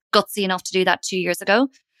have been gutsy enough to do that 2 years ago.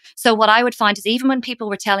 So what I would find is, even when people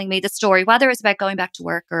were telling me the story, whether it's about going back to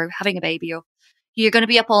work or having a baby, or you're going to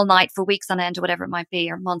be up all night for weeks on end or whatever it might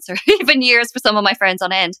be, or months or even years for some of my friends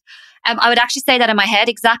on end, I would actually say that in my head,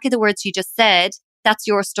 exactly the words you just said. That's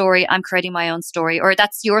your story, I'm creating my own story. Or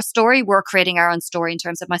that's your story, we're creating our own story in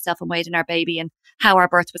terms of myself and Wade and our baby and how our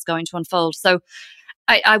birth was going to unfold. So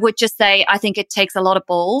I would just say, I think it takes a lot of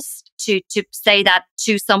balls to say that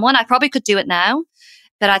to someone. I probably could do it now,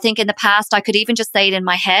 but I think in the past I could even just say it in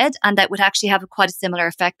my head, and that would actually have quite a similar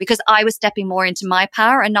effect, because I was stepping more into my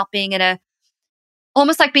power and not being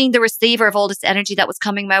almost like being the receiver of all this energy that was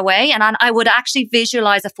coming my way. And I would actually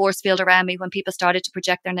visualize a force field around me when people started to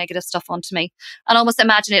project their negative stuff onto me, and almost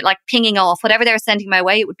imagine it like pinging off. Whatever they were sending my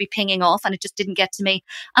way, it would be pinging off, and it just didn't get to me.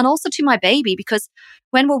 And also to my baby, because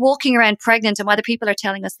when we're walking around pregnant, and whether people are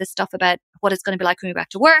telling us this stuff about what it's going to be like when we're back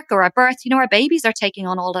to work or our birth, our babies are taking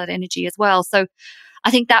on all that energy as well. So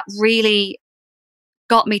I think that really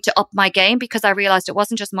got me to up my game, because I realized it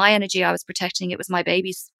wasn't just my energy I was protecting, it was my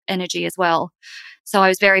baby's energy as well. So I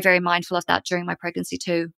was very, very mindful of that during my pregnancy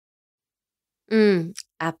too.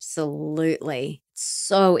 Absolutely.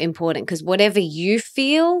 So important, because whatever you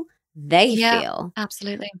feel, they feel.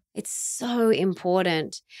 Absolutely. It's so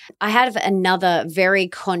important. I have another very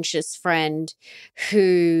conscious friend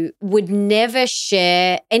who would never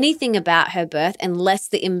share anything about her birth unless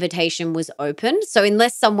the invitation was open. So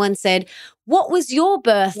unless someone said, what was your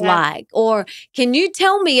birth like? Or can you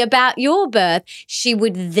tell me about your birth? She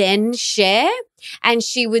would then share, and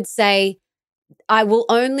she would say, I will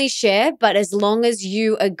only share, but as long as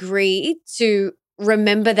you agree to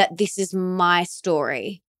remember that this is my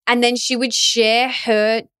story. And then she would share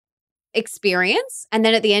her experience. And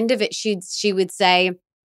then at the end of it, she would say,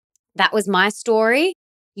 that was my story.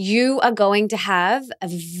 You are going to have a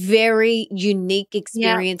very unique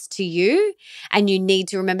experience to you, and you need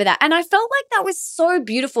to remember that. And I felt like that was so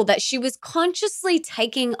beautiful, that she was consciously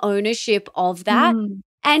taking ownership of that.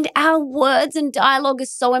 And our words and dialogue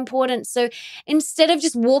is so important. So instead of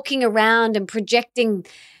just walking around and projecting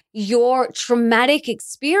your traumatic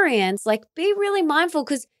experience, like, be really mindful,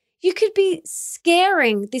 because you could be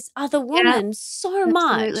scaring this other woman so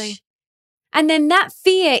much. And then that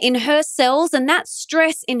fear in her cells and that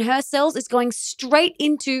stress in her cells is going straight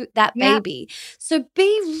into that baby. So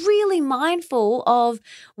be really mindful of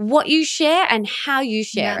what you share and how you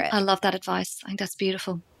share it. I love that advice. I think that's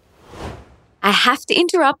beautiful. I have to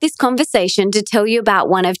interrupt this conversation to tell you about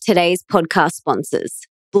one of today's podcast sponsors,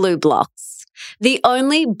 Blue Blocks, the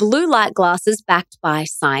only blue light glasses backed by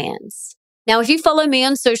science. Now, if you follow me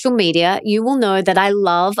on social media, you will know that I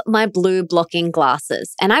love my blue blocking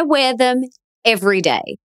glasses and I wear them every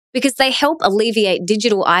day because they help alleviate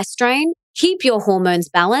digital eye strain, keep your hormones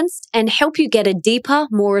balanced, and help you get a deeper,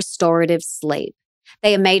 more restorative sleep.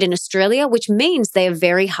 They are made in Australia, which means they are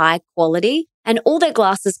very high quality, and all their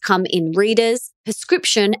glasses come in readers,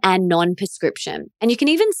 prescription, and non-prescription. And you can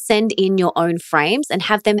even send in your own frames and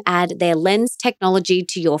have them add their lens technology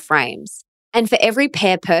to your frames. And for every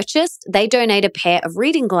pair purchased, they donate a pair of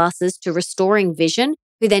reading glasses to Restoring Vision,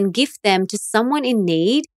 who then gift them to someone in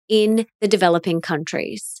need in the developing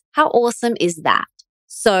countries. How awesome is that?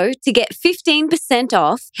 So to get 15%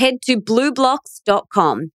 off, head to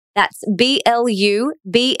blueblocks.com. That's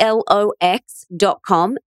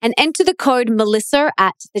BLUBLOX.com and enter the code Melissa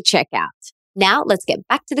at the checkout. Now let's get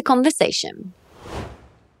back to the conversation.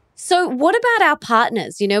 So what about our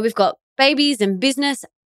partners? We've got babies and business.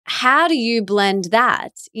 How do you blend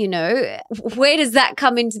that? Where does that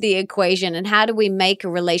come into the equation, and how do we make a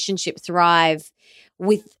relationship thrive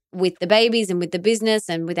with the babies and with the business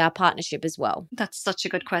and with our partnership as well? That's such a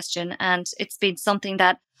good question. And it's been something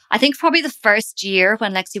that I think probably the first year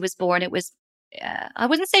when Lexi was born, it was, I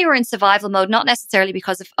wouldn't say we were in survival mode, not necessarily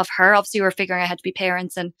because of her. Obviously, we were figuring out how to be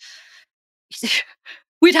parents, and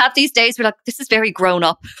we'd have these days where this is very grown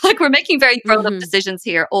up. We're making very grown up decisions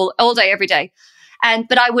here all day, every day.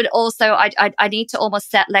 But I would also, I need to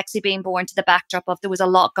almost set Lexi being born to the backdrop of there was a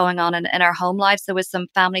lot going on in our home lives. There was some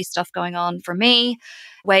family stuff going on for me.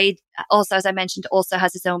 Wade also, as I mentioned, also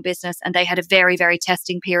has his own business, and they had a very, very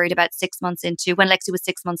testing period about 6 months into when Lexi was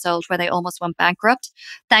 6 months old, where they almost went bankrupt.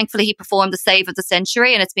 Thankfully, he performed the save of the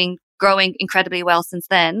century, and it's been growing incredibly well since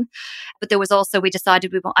then. But there was also, I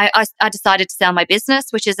decided to sell my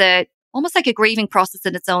business, which is almost like a grieving process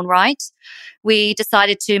in its own right. We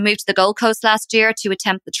decided to move to the Gold Coast last year to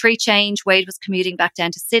attempt the tree change. Wade was commuting back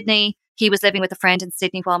down to Sydney. He was living with a friend in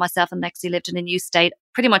Sydney while myself and Lexi lived in a new state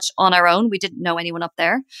pretty much on our own. We didn't know anyone up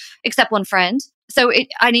there except one friend. So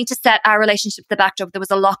I need to set our relationship to the backdrop. There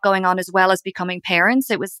was a lot going on as well as becoming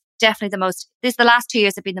parents. It was definitely the last 2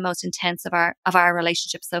 years have been the most intense of our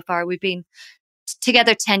relationship so far. We've been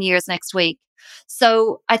together 10 years next week.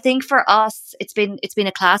 So I think for us, it's been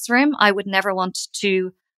a classroom. I would never want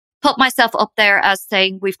to put myself up there as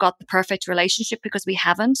saying we've got the perfect relationship, because we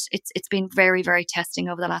haven't. It's been very, very testing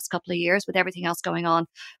over the last couple of years with everything else going on.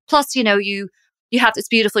 Plus, you have this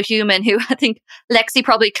beautiful human who I think Lexi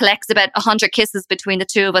probably collects about 100 kisses between the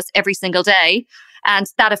two of us every single day. And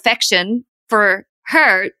that affection for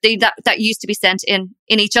her, that used to be sent in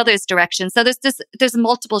each other's direction. So there's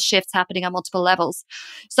multiple shifts happening on multiple levels.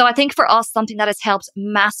 So I think for us, something that has helped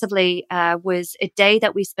massively was a day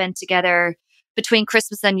that we spent together between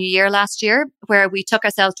Christmas and New Year last year, where we took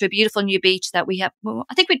ourselves to a beautiful new beach that we have. Well,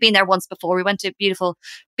 I think we'd been there once before. We went to a beautiful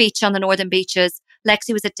beach on the northern beaches.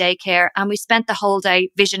 Lexi was at daycare, and we spent the whole day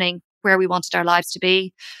visioning where we wanted our lives to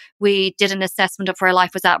be. We did an assessment of where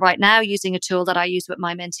life was at right now using a tool that I use with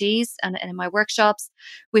my mentees and in my workshops.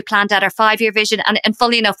 We planned out our 5-year vision, and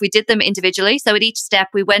funnily enough, we did them individually. So at each step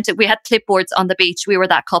we had clipboards on the beach. We were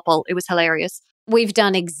that couple. It was hilarious. We've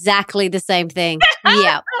done exactly the same thing.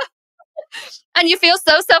 Yeah. And you feel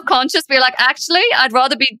so self-conscious. We're like, actually, I'd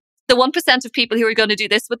rather be the 1% of people who are going to do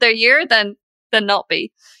this with their year than not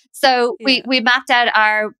be. So we mapped out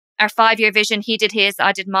our 5-year vision. He did his,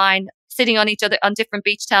 I did mine, sitting on each other on different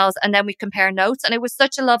beach towels, and then we compare notes. And it was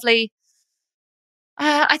such a lovely,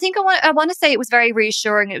 I think I want to say it was very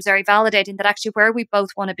reassuring. It was very validating that actually where we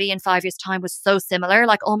both want to be in 5 years' time was so similar,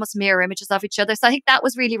 like almost mirror images of each other. So I think that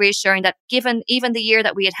was really reassuring, that given even the year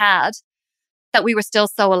that we had, that we were still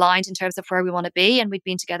so aligned in terms of where we want to be. And we'd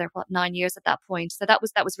been together, 9 years at that point. So that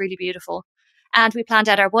was really beautiful. And we planned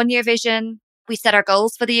out our 1-year vision. We set our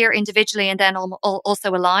goals for the year individually and then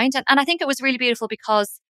also aligned. And I think it was really beautiful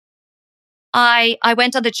because I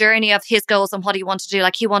went on the journey of his goals and what he wanted to do.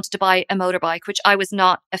 Like, he wanted to buy a motorbike, which I was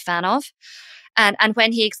not a fan of. And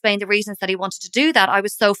when he explained the reasons that he wanted to do that, I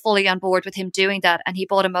was so fully on board with him doing that. And he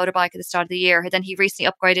bought a motorbike at the start of the year. And then he recently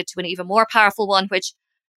upgraded to an even more powerful one, which,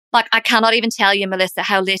 like, I cannot even tell you, Melissa,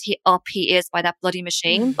 how lit he is by that bloody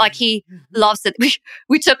machine. Like, he loves it.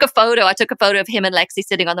 We took a photo. I took a photo of him and Lexi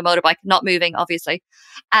sitting on the motorbike, not moving, obviously.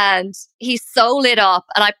 And he's so lit up.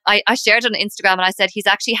 And I shared it on Instagram, and I said he's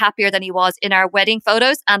actually happier than he was in our wedding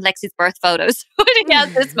photos and Lexi's birth photos when he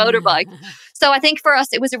has this motorbike. So I think for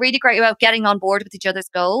us, it was a really great way of getting on board with each other's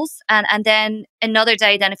goals. And then another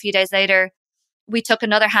day, then a few days later, we took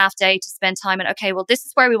another half day to spend time and, okay, well, this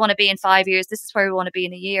is where we want to be in 5 years. This is where we want to be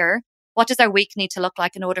in a year. What does our week need to look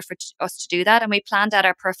like in order for us to do that? And we planned out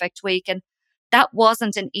our perfect week. And that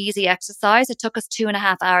wasn't an easy exercise. It took us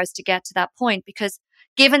 2.5 hours to get to that point, because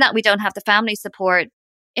given that we don't have the family support,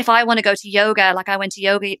 if I want to go to yoga, like I went to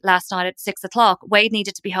yoga last night at 6 o'clock, Wade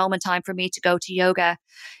needed to be home in time for me to go to yoga.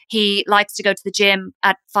 He likes to go to the gym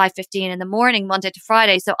at 5:15 in the morning, Monday to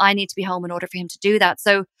Friday. So I need to be home in order for him to do that.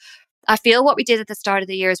 So I feel what we did at the start of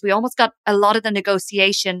the year is we almost got a lot of the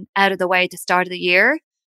negotiation out of the way at the start of the year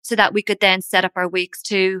so that we could then set up our weeks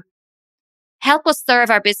to help us serve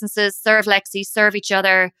our businesses, serve Lexi, serve each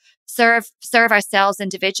other, serve ourselves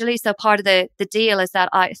individually. So part of the deal is that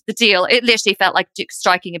it literally felt like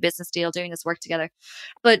striking a business deal, doing this work together.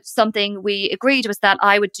 But something we agreed was that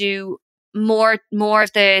I would do more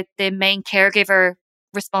of the main caregiver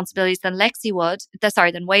responsibilities than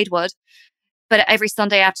than Wade would. But every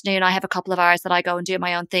Sunday afternoon, I have a couple of hours that I go and do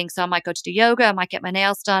my own thing. So I might go to do yoga, I might get my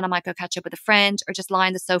nails done, I might go catch up with a friend, or just lie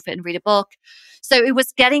on the sofa and read a book. So it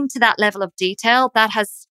was getting to that level of detail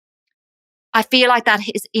I feel like that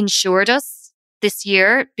has insured us this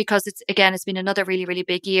year, because it's been another really, really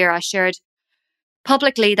big year. I shared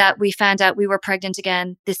publicly that we found out we were pregnant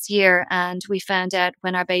again this year, and we found out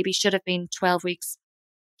when our baby should have been 12 weeks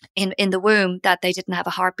in the womb that they didn't have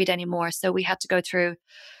a heartbeat anymore. So we had to go through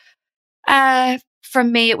for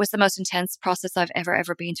me, it was the most intense process I've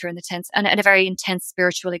ever been through, and a very intense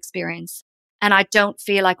spiritual experience. And I don't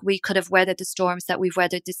feel like we could have weathered the storms that we've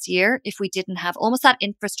weathered this year if we didn't have almost that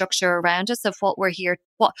infrastructure around us of what we're here.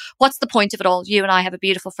 What's the point of it all? You and I have a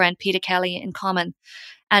beautiful friend, Peter Kelly, in common.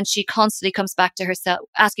 And she constantly comes back to herself,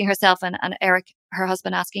 asking herself, and Eric, her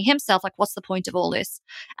husband, asking himself, like, what's the point of all this?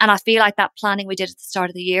 And I feel like that planning we did at the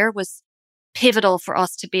start of the year was pivotal for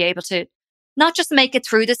us to be able to not just make it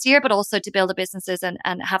through this year, but also to build the businesses and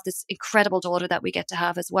have this incredible daughter that we get to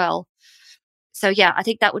have as well. So yeah, I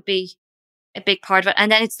think that would be a big part of it.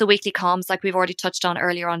 And then it's the weekly comms, like we've already touched on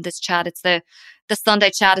earlier on this chat. It's the Sunday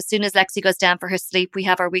chat. As soon as Lexi goes down for her sleep, we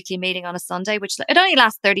have our weekly meeting on a Sunday, which it only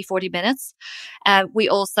lasts 30, 40 minutes. We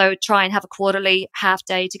also try and have a quarterly half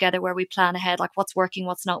day together where we plan ahead, like what's working,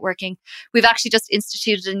 what's not working. We've actually just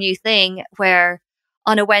instituted a new thing where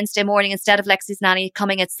on a Wednesday morning, instead of Lexi's nanny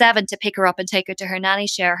coming at 7 to pick her up and take her to her nanny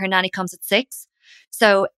share, her nanny comes at 6.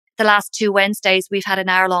 So the last 2 Wednesdays, we've had an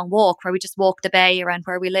hour-long walk where we just walk the bay around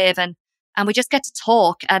where we live, and we just get to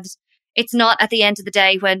talk. And it's not at the end of the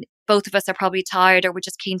day when both of us are probably tired or we're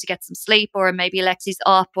just keen to get some sleep, or maybe Lexi's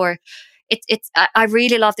up, or I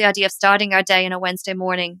really love the idea of starting our day on a Wednesday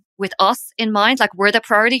morning with us in mind. Like we're the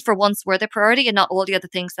priority for once, we're the priority, and not all the other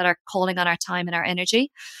things that are calling on our time and our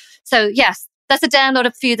energy. So yes, that's a download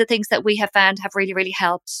of a few of the things that we have found have really, really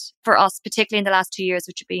helped for us, particularly in the last 2 years,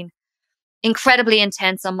 which have been incredibly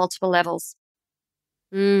intense on multiple levels.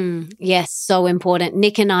 Yes, so important.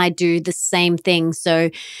 Nick and I do the same thing. So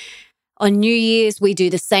on New Year's, we do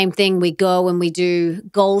the same thing. We go and we do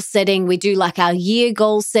goal setting. We do like our year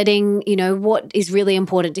goal setting, what is really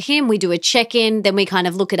important to him. We do a check-in, then we kind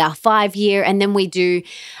of look at our 5-year, and then we do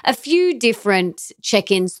a few different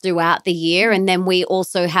check-ins throughout the year. And then we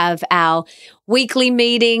also have our weekly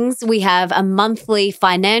meetings. We have a monthly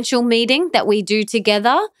financial meeting that we do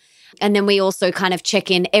together. And then we also kind of check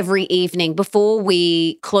in every evening before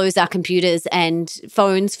we close our computers and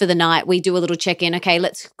phones for the night. We do a little check in. Okay,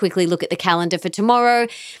 let's quickly look at the calendar for tomorrow.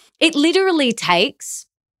 It literally takes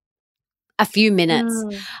a few minutes.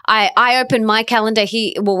 I open my calendar.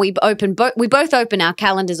 We both open our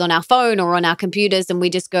calendars on our phone or on our computers, and we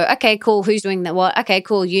just go, okay, cool. Who's doing that? What? Okay,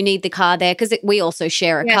 cool. You need the car there, because we also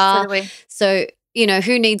share a car. So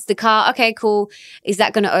who needs the car? Okay, cool. Is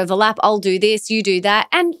that going to overlap? I'll do this, you do that.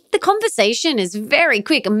 And the conversation is very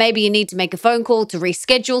quick. And maybe you need to make a phone call to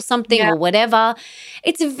reschedule something or whatever.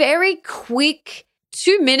 It's a very quick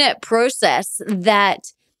 2-minute process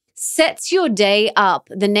that sets your day up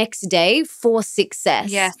the next day for success.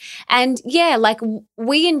 Yes. And like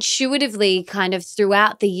we intuitively kind of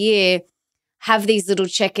throughout the year have these little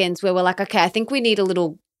check-ins where we're like, okay, I think we need a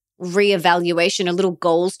little reevaluation, a little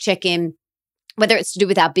goals check-in, whether it's to do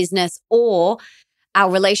with our business or our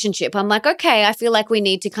relationship. I'm like, okay, I feel like we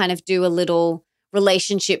need to kind of do a little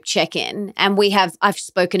relationship check-in. And I've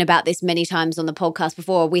spoken about this many times on the podcast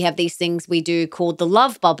before. We have these things we do called the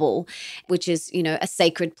love bubble, which is, a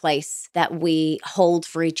sacred place that we hold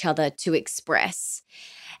for each other to express.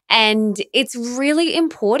 And it's really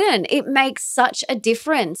important. It makes such a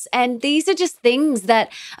difference. And these are just things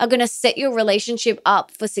that are going to set your relationship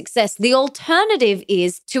up for success. The alternative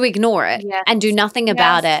is to ignore it and do nothing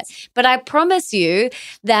about it. But I promise you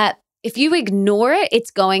that if you ignore it, it's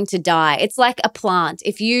going to die. It's like a plant.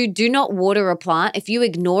 If you do not water a plant, if you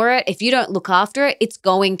ignore it, if you don't look after it, it's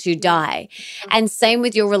going to die. And same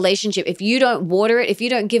with your relationship. If you don't water it, if you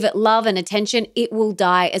don't give it love and attention, it will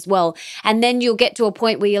die as well. And then you'll get to a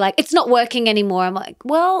point where you're like, it's not working anymore. I'm like,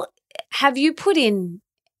 well, have you put in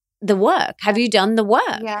the work? Have you done the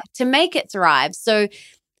work to make it thrive? So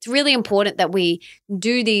it's really important that we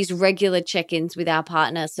do these regular check-ins with our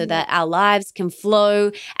partner so that our lives can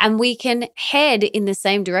flow and we can head in the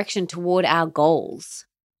same direction toward our goals.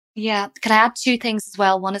 Yeah. Can I add two things as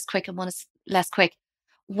well? One is quick and one is less quick.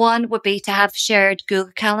 One would be to have shared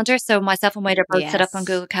Google Calendar. So myself and Wade are both set up on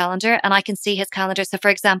Google Calendar and I can see his calendar. So for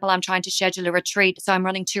example, I'm trying to schedule a retreat. So I'm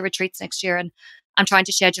running 2 retreats next year and I'm trying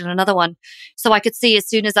to schedule another one. So I could see as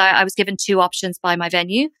soon as I was given 2 options by my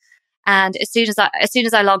venue. And as soon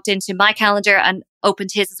as I logged into my calendar and opened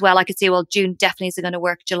his as well, I could see, well, June definitely isn't going to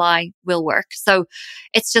work. July will work. So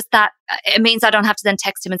it's just that it means I don't have to then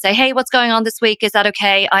text him and say, hey, what's going on this week? Is that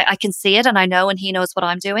okay? I can see it and I know, and he knows what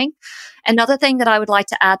I'm doing. Another thing that I would like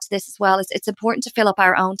to add to this as well is it's important to fill up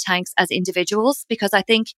our own tanks as individuals, because I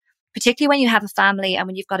think particularly when you have a family and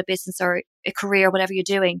when you've got a business or a career, whatever you're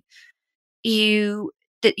doing,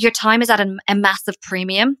 your time is at a massive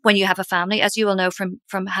premium when you have a family, as you will know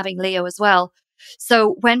from having Leo as well.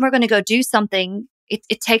 So when we're going to go do something,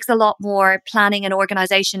 it takes a lot more planning and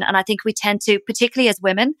organization. And I think we tend to, particularly as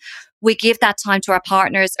women, we give that time to our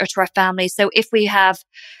partners or to our families. So if we have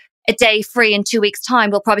a day free in 2 weeks'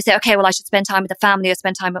 time, we'll probably say, okay, well, I should spend time with the family or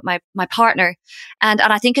spend time with my partner. And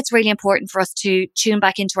I think it's really important for us to tune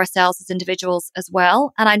back into ourselves as individuals as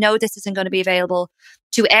well. And I know this isn't going to be available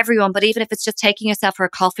to everyone, but even if it's just taking yourself for a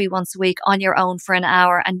coffee once a week on your own for an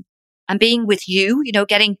hour and being with you,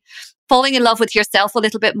 falling in love with yourself a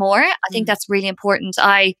little bit more, I think that's really important.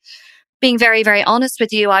 Being very, very honest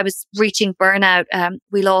with you, I was reaching burnout.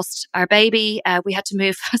 We lost our baby. We had to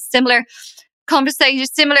move. Similar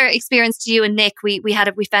experience to you and Nick. We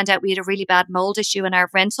found out we had a really bad mold issue in our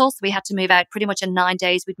rental, so we had to move out pretty much in 9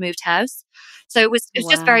 days. We'd moved house, so it was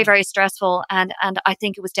just very, very stressful, and I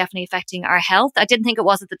think it was definitely affecting our health. I didn't think it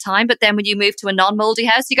was at the time, but then when you move to a non-moldy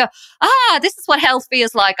house, you go, this is what health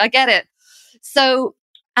feels like. I get it. So,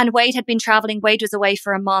 and Wade had been traveling. Wade was away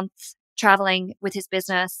for a month traveling with his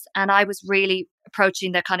business, and I was really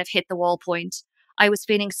approaching the kind of hit the wall point. I was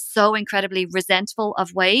feeling so incredibly resentful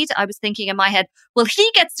of Wade. I was thinking in my head, well,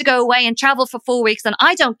 he gets to go away and travel for 4 weeks and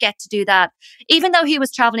I don't get to do that. Even though he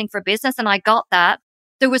was traveling for business and I got that,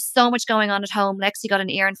 there was so much going on at home. Lexi got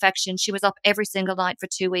an ear infection. She was up every single night for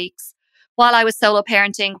 2 weeks while I was solo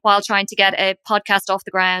parenting, while trying to get a podcast off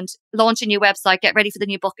the ground, launch a new website, get ready for the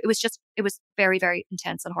new book. It was very, very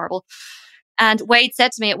intense and horrible. And Wade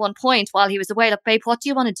said to me at one point while he was away, look, babe, what do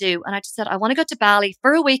you want to do? And I just said, I want to go to Bali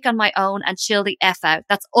for a week on my own and chill the F out.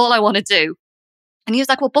 That's all I want to do. And he was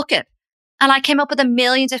like, well, book it. And I came up with a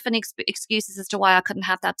million different excuses as to why I couldn't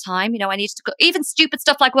have that time. I needed to go, even stupid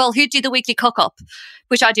stuff like, well, who'd do the weekly cook up,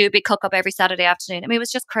 which I do a big cook up every Saturday afternoon. I mean, it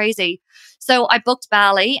was just crazy. So I booked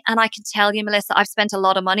Bali, and I can tell you, Melissa, I've spent a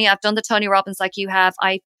lot of money. I've done the Tony Robbins like you have.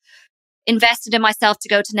 I invested in myself to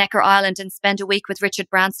go to Necker Island and spend a week with Richard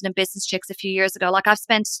Branson and Business Chicks a few years ago. Like I've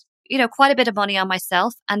spent, quite a bit of money on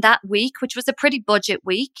myself. And that week, which was a pretty budget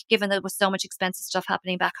week, given there was so much expensive stuff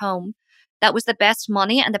happening back home, that was the best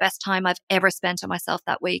money and the best time I've ever spent on myself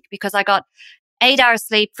that week, because I got 8 hours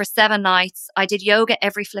sleep for 7 nights. I did yoga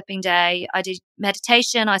every flipping day. I did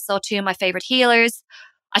meditation. I saw 2 of my favorite healers.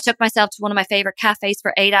 I took myself to one of my favorite cafes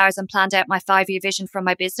for 8 hours and planned out my 5-year vision for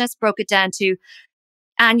my business, broke it down to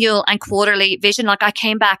annual and quarterly vision. Like I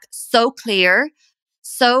came back so clear,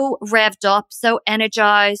 so revved up, so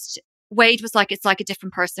energized. Wade was like, it's like a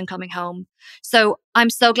different person coming home. So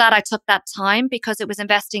I'm so glad I took that time, because it was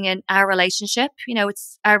investing in our relationship.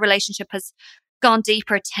 Our relationship has gone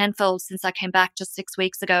deeper tenfold since I came back just 6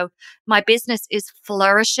 weeks ago. My business is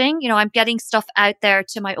flourishing. I'm getting stuff out there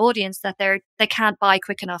to my audience that they can't buy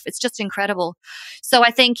quick enough. It's just incredible. So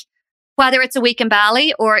I think whether it's a week in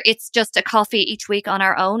Bali or it's just a coffee each week on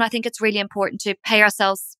our own, I think it's really important to pay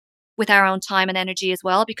ourselves with our own time and energy as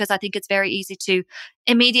well, because I think it's very easy to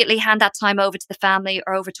immediately hand that time over to the family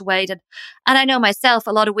or over to Wade. And I know myself,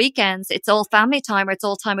 a lot of weekends, it's all family time, or it's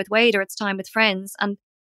all time with Wade, or it's time with friends. And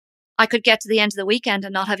I could get to the end of the weekend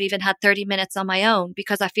and not have even had 30 minutes on my own,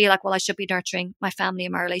 because I feel like, well, I should be nurturing my family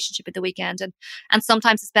and my relationship at the weekend. And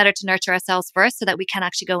sometimes it's better to nurture ourselves first so that we can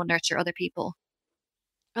actually go and nurture other people.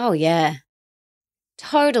 Oh, yeah.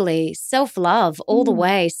 Totally. Self-love all the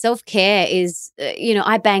way. Self-care is,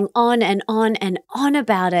 I bang on and on and on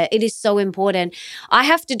about it. It is so important. I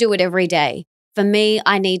have to do it every day. For me,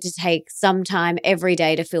 I need to take some time every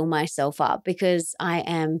day to fill myself up, because I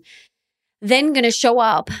am then going to show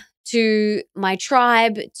up to my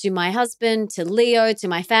tribe, to my husband, to Leo, to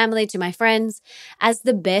my family, to my friends as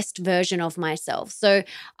the best version of myself. So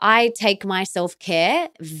I take my self-care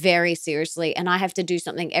very seriously, and I have to do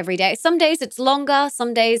something every day. Some days it's longer,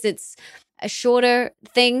 some days it's a shorter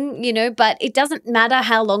thing, but it doesn't matter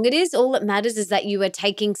how long it is. All that matters is that you are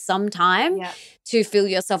taking some time to fill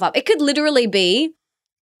yourself up. It could literally be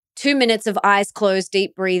 2 minutes of eyes closed,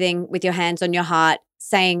 deep breathing with your hands on your heart,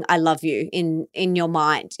 saying I love you in your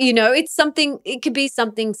mind. It could be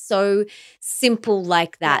something so simple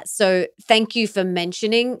like that. So thank you for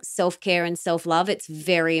mentioning self-care and self-love. It's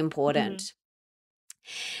very important.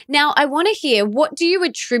 Now, I want to hear, what do you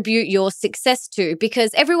attribute your success to? Because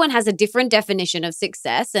everyone has a different definition of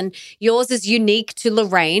success and yours is unique to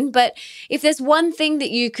Lorraine. But if there's one thing that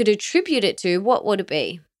you could attribute it to, what would it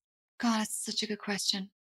be? God, that's such a good question.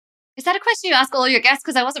 Is that a question you ask all your guests?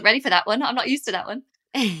 Because I wasn't ready for that one. I'm not used to that one.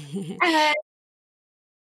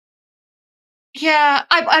 Yeah,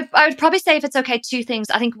 I would probably say, if it's okay, two things.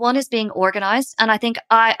 I think one is being organized. And I think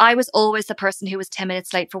I was always the person who was 10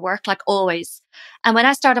 minutes late for work, like always. And when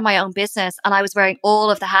I started my own business and I was wearing all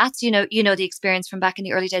of the hats, you know the experience from back in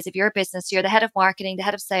the early days of your business. You're the head of marketing, the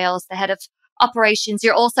head of sales, the head of operations.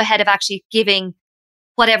 You're also head of actually giving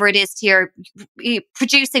whatever it is to you're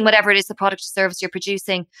producing whatever it is, the product or service you're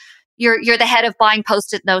producing. You're the head of buying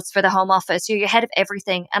Post-it notes for the home office. You're head of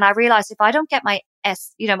everything. And I realized if I don't get my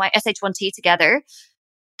my SH1T together,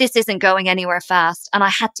 this isn't going anywhere fast. And I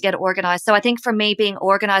had to get organized. So I think for me, being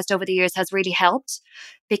organized over the years has really helped,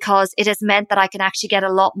 because it has meant that I can actually get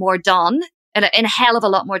a lot more done, and a hell of a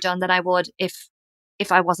lot more done than I would if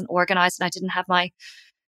I wasn't organized and I didn't have my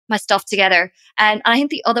stuff together. And I think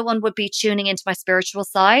the other one would be tuning into my spiritual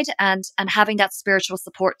side and having that spiritual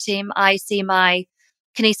support team. I see my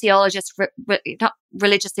kinesiologist, not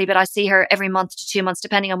religiously, but I see her every month to 2 months,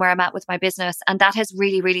 depending on where I'm at with my business. And that has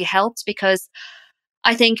really, really helped, because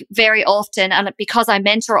I think very often, and because I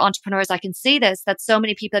mentor entrepreneurs, I can see this, that so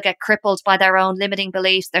many people get crippled by their own limiting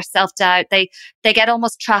beliefs, their self-doubt. They get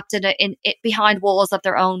almost trapped in behind walls of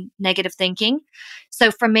their own negative thinking.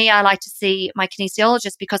 So for me, I like to see my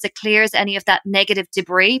kinesiologist, because it clears any of that negative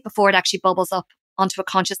debris before it actually bubbles up onto a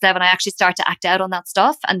conscious level. And I actually start to act out on that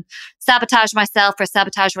stuff and sabotage myself, or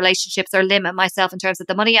sabotage relationships, or limit myself in terms of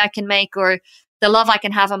the money I can make, or the love I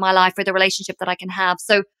can have in my life, or the relationship that I can have.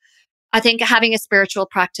 So I think having a spiritual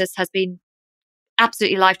practice has been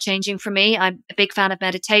absolutely life-changing for me. I'm a big fan of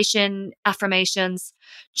meditation, affirmations,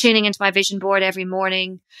 tuning into my vision board every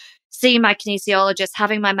morning, seeing my kinesiologist,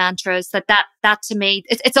 having my mantras. That to me,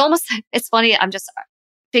 it's almost, it's funny. I'm just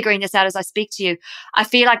figuring this out as I speak to you. I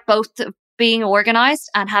feel like both being organized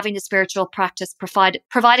and having the spiritual practice provide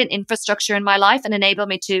an infrastructure in my life and enable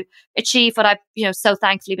me to achieve what I've so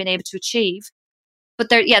thankfully been able to achieve. But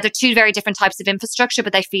they're two very different types of infrastructure,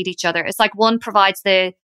 but they feed each other. It's like one provides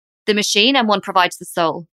the machine and one provides the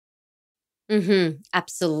soul.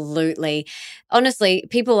 Absolutely. Honestly,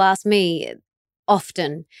 people ask me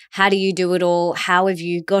often, how do you do it all? How have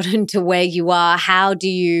you gotten to where you are? How do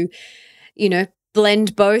you,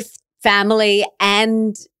 blend both family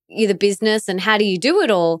and the business, and how do you do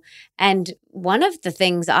it all? And one of the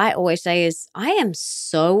things I always say is, I am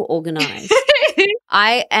so organized.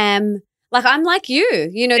 I am like, I'm like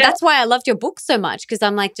you, that's why I loved your book so much, because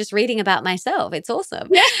I'm like just reading about myself. It's awesome.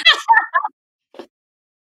 Yeah.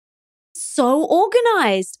 So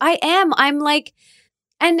organized. I am. I'm like,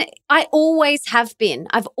 and I always have been.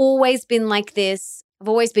 I've always been like this. I've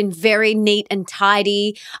always been very neat and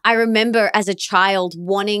tidy. I remember as a child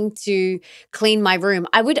wanting to clean my room.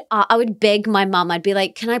 I would beg my mum. I'd be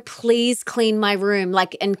like, "Can I please clean my room?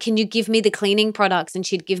 And can you give me the cleaning products?" And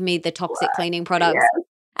she'd give me the toxic cleaning products. Yeah.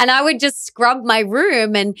 And I would just scrub my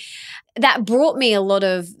room. And that brought me a lot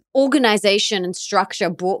of organization and structure,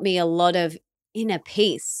 brought me a lot of inner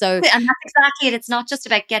peace. So, and that's exactly it. It's not just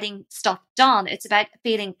about getting stuff done. It's about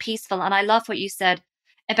feeling peaceful. And I love what you said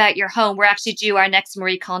about your home. We're actually due our next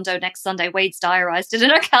Marie Kondo next Sunday. Wade's diarized it in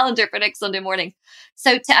our calendar for next Sunday morning.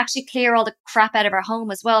 So to actually clear all the crap out of our home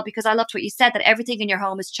as well, because I loved what you said, that everything in your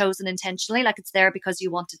home is chosen intentionally, like it's there because you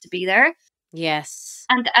want it to be there. Yes.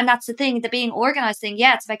 And that's the thing, the being organized thing.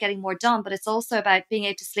 Yeah, it's about getting more done, but it's also about being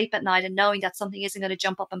able to sleep at night and knowing that something isn't going to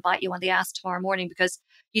jump up and bite you on the ass tomorrow morning because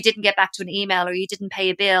you didn't get back to an email, or you didn't pay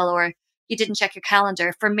a bill, or you didn't check your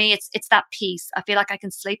calendar. For me, it's that peace. I feel like I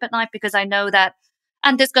can sleep at night because I know that,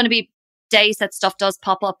 and there's going to be days that stuff does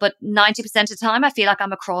pop up, but 90% of the time I feel like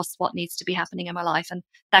I'm across what needs to be happening in my life. And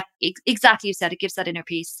that, exactly you said, it gives that inner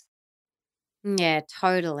peace. Yeah,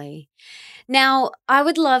 totally. Now, I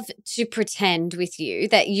would love to pretend with you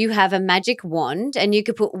that you have a magic wand and you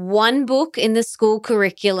could put one book in the school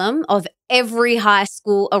curriculum of every high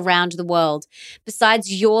school around the world.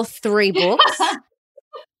 Besides your 3 books,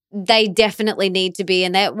 they definitely need to be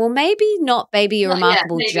in there. Well, maybe not Baby You're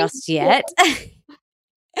Remarkable just yet.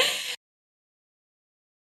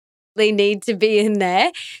 They need to be in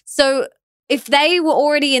there. So if they were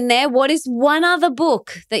already in there, what is one other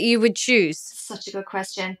book that you would choose? Such a good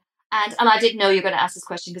question. And I didn't know you were going to ask this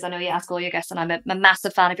question because I know you ask all your guests, and I'm a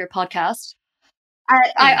massive fan of your podcast.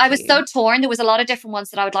 I was so torn. There was a lot of different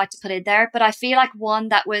ones that I would like to put in there, but I feel like one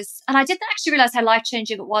that was, and I didn't actually realize how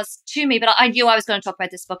life-changing it was to me, but I knew I was going to talk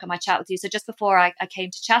about this book in my chat with you. So just before I came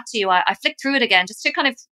to chat to you, I flicked through it again just to kind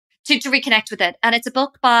of to reconnect with it. And it's a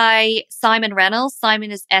book by Simon Reynolds.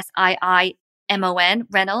 Simon is Siimon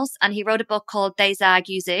Reynolds, and he wrote a book called They Zag,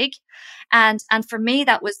 You Zig. And for me,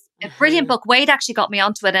 that was a brilliant book. Wade actually got me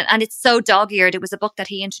onto it, and it's so dog-eared. It was a book that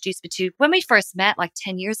he introduced me to when we first met, like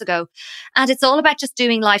 10 years ago. And it's all about just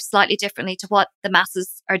doing life slightly differently to what the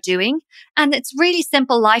masses are doing. And it's really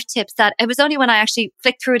simple life tips that it was only when I actually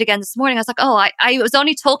flicked through it again this morning, I was like, oh, I was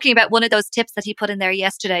only talking about one of those tips that he put in there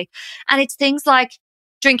yesterday. And it's things like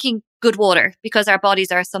drinking good water, because our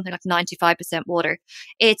bodies are something like 95% water.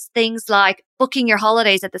 It's things like booking your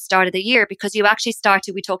holidays at the start of the year, because you actually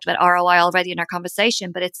we talked about ROI already in our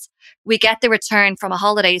conversation, but we get the return from a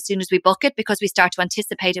holiday as soon as we book it, because we start to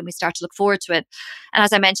anticipate and we start to look forward to it. And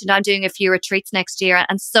as I mentioned, I'm doing a few retreats next year,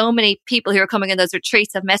 and so many people who are coming in those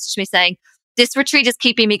retreats have messaged me saying, this retreat is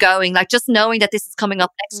keeping me going. Like, just knowing that this is coming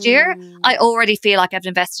up next year, I already feel like I've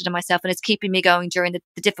invested in myself, and it's keeping me going during the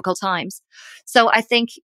difficult times. So I think,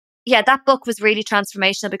 yeah, that book was really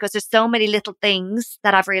transformational, because there's so many little things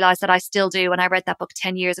that I've realized that I still do. And I read that book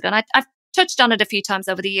 10 years ago, and I've touched on it a few times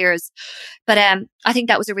over the years. But I think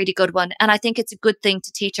that was a really good one. And I think it's a good thing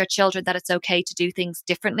to teach our children that it's okay to do things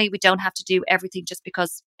differently. We don't have to do everything just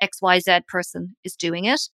because XYZ person is doing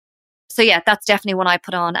it. So yeah, that's definitely one I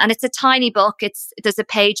put on. And it's a tiny book. There's a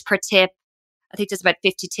page per tip. I think there's about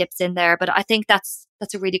 50 tips in there, but I think that's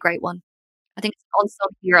a really great one. I think it's an unsung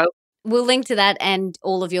hero. We'll link to that and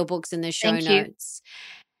all of your books in the show notes.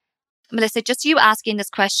 Melissa, just you asking this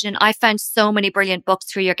question, I found so many brilliant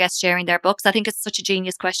books through your guests sharing their books. I think it's such a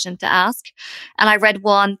genius question to ask. And I read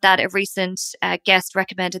one that a recent guest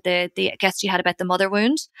recommended, the guest you had about the mother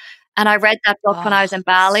wound. And I read that book when I was in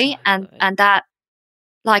Bali, and that,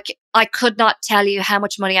 like, I could not tell you how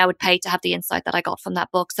much money I would pay to have the insight that I got from that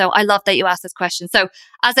book. So I love that you asked this question. So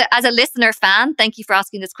as a listener fan, thank you for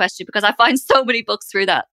asking this question, because I find so many books through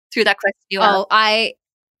that question you asked.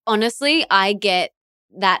 I get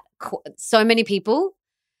that so many people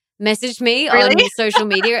message me on social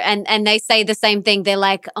media, and they say the same thing. They're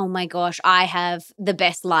like, oh my gosh, I have the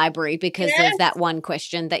best library because of that one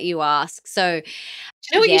question that you ask. So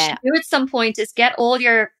you know what you should do at some point is get all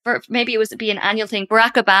your, maybe it would be an annual thing.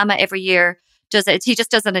 Barack Obama every year does it. He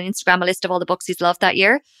just does on Instagram a list of all the books he's loved that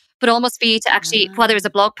year. But almost for you to actually, whether it's a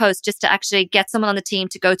blog post, just to actually get someone on the team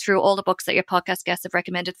to go through all the books that your podcast guests have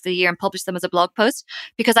recommended for the year and publish them as a blog post,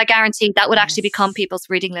 because I guarantee that would actually become people's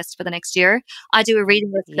reading list for the next year. I do a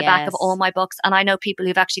reading list at the back of all my books, and I know people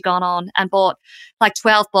who've actually gone on and bought like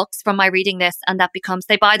 12 books from my reading list, and that becomes,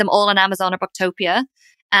 they buy them all on Amazon or Booktopia,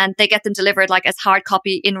 and they get them delivered like as hard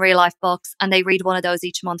copy in real life books, and they read one of those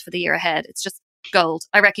each month for the year ahead. It's just gold.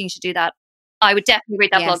 I reckon you should do that. I would definitely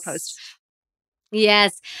read that blog post.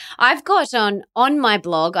 Yes. I've got on my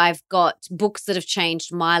blog, I've got books that have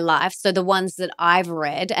changed my life. So the ones that I've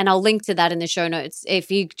read, and I'll link to that in the show notes.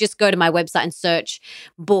 If you just go to my website and search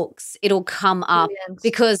books, it'll come up. Brilliant.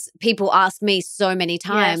 Because people ask me so many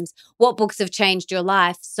times, what books have changed your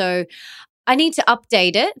life? So I need to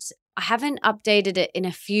update it. I haven't updated it in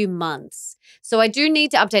a few months. So I do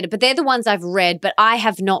need to update it, but they're the ones I've read, but I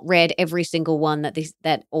have not read every single one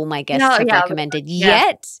that all my guests have recommended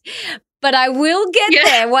yet. But I will get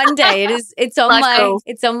there one day. It's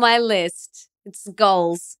on my list. It's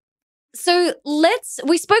goals. So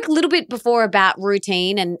we spoke a little bit before about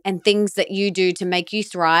routine and things that you do to make you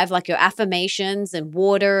thrive, like your affirmations and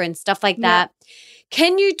water and stuff like that.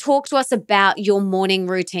 Can you talk to us about your morning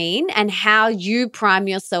routine and how you prime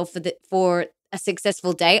yourself for a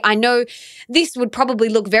successful day? I know this would probably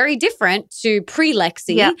look very different to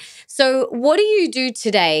pre-Lexi. Yeah. So what do you do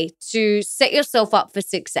today to set yourself up for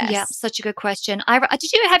success? Yeah, such a good question. Have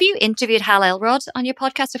you interviewed Hal Elrod on your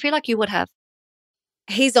podcast? I feel like you would have.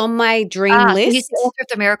 He's on my dream list. He's the author of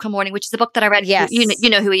The Miracle Morning, which is a book that I read. Yes. You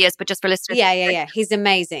know who he is, but just for listeners. Yeah. He's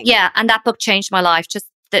amazing. Yeah, and that book changed my life. Just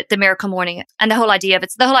the Miracle Morning, and the whole idea of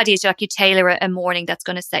it. So the whole idea is like you tailor a morning that's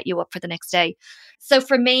going to set you up for the next day. So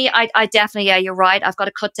for me, I definitely, you're right. I've got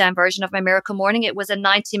a cut down version of my Miracle Morning. It was a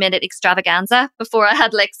 90-minute extravaganza before I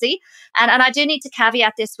had Lexi. And I do need to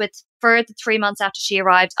caveat this with, for the 3 months after she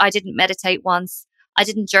arrived, I didn't meditate once. I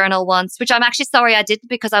didn't journal once, which I'm actually sorry I didn't,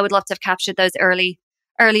 because I would love to have captured those early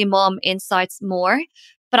mom insights more.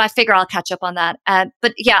 but I figure I'll catch up on that.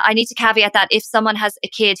 But yeah, I need to caveat that if someone has a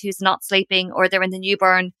kid who's not sleeping or they're in the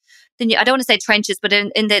newborn, I don't want to say trenches, but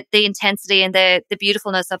in the intensity and the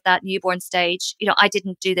beautifulness of that newborn stage, I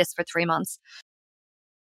didn't do this for 3 months.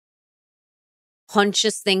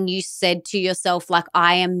 Conscious thing you said to yourself, like,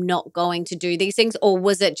 I am not going to do these things? Or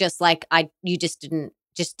was it just like, you just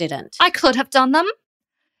didn't? I could have done them,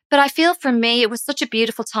 but I feel for me, it was such a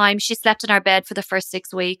beautiful time. She slept in our bed for the first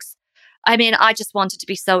 6 weeks. I mean, I just wanted to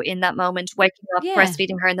be so in that moment, waking up,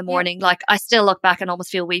 breastfeeding her in the morning. Like, I still look back and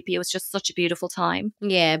almost feel weepy. It was just such a beautiful time.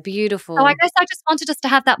 Yeah, beautiful. So I guess I just wanted us to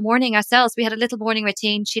have that morning ourselves. We had a little morning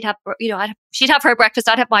routine. She'd have, she'd have her breakfast.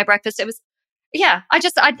 I'd have my breakfast. It was,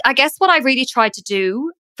 I guess what I really tried to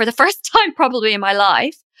do for the first time probably in my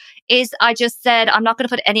life is I just said, I'm not going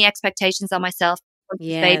to put any expectations on myself when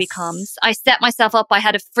the baby comes. I set myself up. I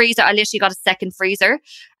had a freezer. I literally got a second freezer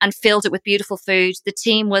and filled it with beautiful food. The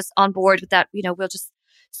team was on board with that. We'll just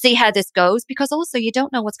see how this goes, because also you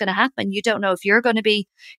don't know what's going to happen. You don't know if you're going to be,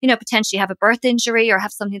 potentially have a birth injury or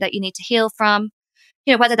have something that you need to heal from,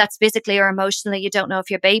 whether that's physically or emotionally. You don't know if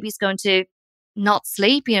your baby's going to not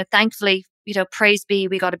sleep. Thankfully, praise be,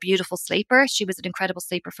 we got a beautiful sleeper. She was an incredible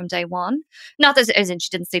sleeper from day one. Not as in she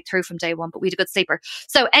didn't sleep through from day one, but we had a good sleeper.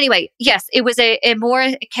 So anyway, yes, it was a more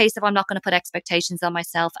a case of I'm not going to put expectations on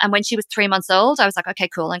myself. And when she was 3 months old, I was like, okay,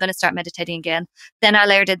 cool, I'm going to start meditating again. Then I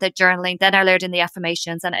layered in the journaling, then I layered in the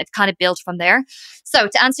affirmations, and it kind of built from there. So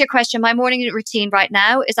to answer your question, my morning routine right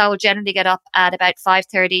now is I will generally get up at about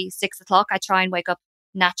 5:30, 6 o'clock. I try and wake up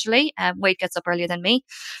naturally. Wade gets up earlier than me.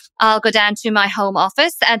 I'll go down to my home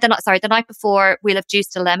office, and the night before we'll have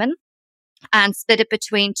juiced a lemon and split it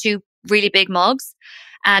between two really big mugs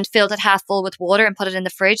and filled it half full with water and put it in the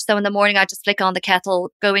fridge. So in the morning, I just flick on the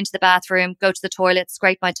kettle, go into the bathroom, go to the toilet,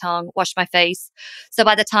 scrape my tongue, wash my face. So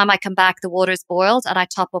by the time I come back, the water's boiled and I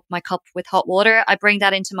top up my cup with hot water. I bring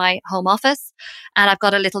that into my home office, and I've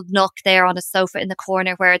got a little nook there on a sofa in the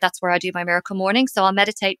corner that's where I do my miracle morning. So I'll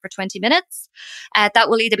meditate for 20 minutes. That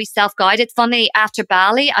will either be self-guided. Funny, after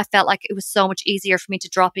Bali, I felt like it was so much easier for me to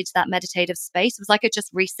drop into that meditative space. It was like it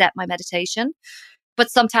just reset my meditation. But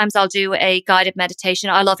sometimes I'll do a guided meditation.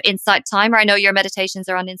 I love Insight Timer. I know your meditations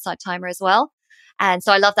are on Insight Timer as well. And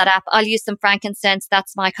so I love that app. I'll use some frankincense.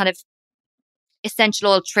 That's my kind of essential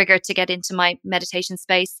oil trigger to get into my meditation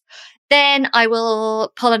space. Then I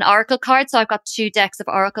will pull an oracle card. So I've got 2 decks of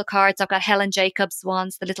oracle cards. I've got Helen Jacobs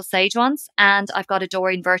ones, the little sage ones, and I've got a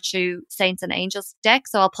Doreen Virtue Saints and Angels deck.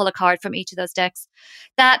 So I'll pull a card from each of those decks.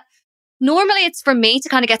 That normally it's for me to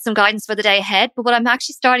kind of get some guidance for the day ahead. But what I'm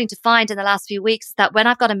actually starting to find in the last few weeks is that when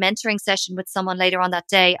I've got a mentoring session with someone later on that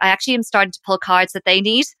day, I actually am starting to pull cards that they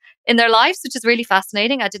need in their lives, which is really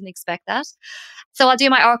fascinating. I didn't expect that. So I'll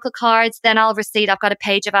do my oracle cards. Then I've got a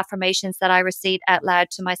page of affirmations that I recite out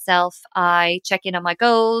loud to myself. I check in on my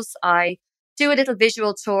goals. I do a little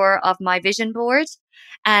visual tour of my vision board.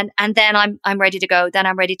 And then I'm ready to go. Then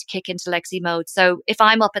I'm ready to kick into Lexi mode. So if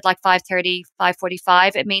I'm up at like 5:30,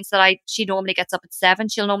 5:45, it means that she normally gets up at 7.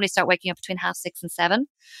 She'll normally start waking up between 6:30 and 7.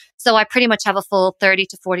 So I pretty much have a full 30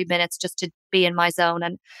 to 40 minutes just to be in my zone.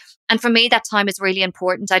 And for me, that time is really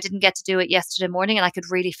important. I didn't get to do it yesterday morning and I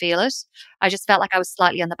could really feel it. I just felt like I was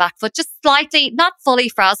slightly on the back foot, just slightly, not fully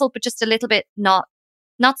frazzled, but just a little bit not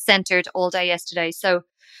centered all day yesterday. So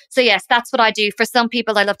yes, that's what I do. For some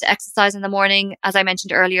people, I love to exercise in the morning. As I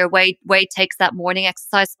mentioned earlier, Wade takes that morning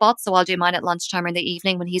exercise spot. So I'll do mine at lunchtime or in the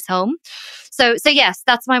evening when he's home. So yes,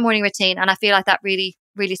 that's my morning routine. And I feel like that really,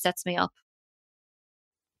 really sets me up.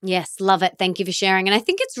 Yes, love it. Thank you for sharing. And I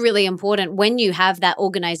think it's really important when you have that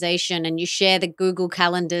organization and you share the Google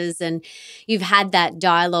calendars and you've had that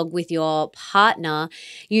dialogue with your partner,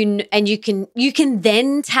 you can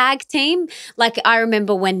then tag team. Like I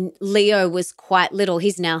remember when Leo was quite little,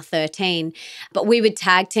 he's now 13, but we would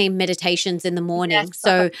tag team meditations in the morning. Yes.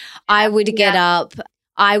 So I would get up,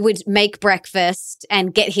 I would make breakfast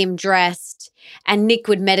and get him dressed, and Nick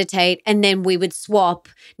would meditate, and then we would swap.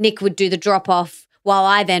 Nick would do the drop off while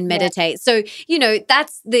I then meditate. So,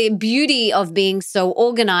 that's the beauty of being so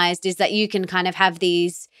organized, is that you can kind of have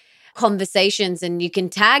these conversations and you can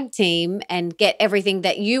tag team and get everything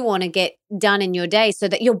that you want to get done in your day so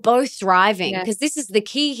that you're both thriving. Because this is the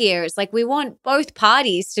key here. It's like we want both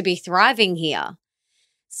parties to be thriving here.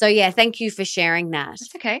 So thank you for sharing that.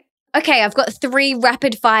 That's okay. Okay, I've got 3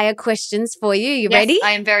 rapid fire questions for you. You ready?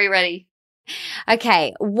 I am very ready.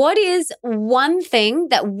 Okay, what is one thing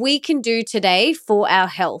that we can do today for our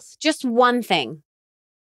health? Just one thing.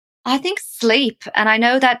 I think sleep. And I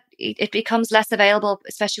know that it becomes less available,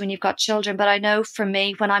 especially when you've got children. But I know for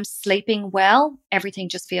me, when I'm sleeping well, everything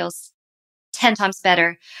just feels 10 times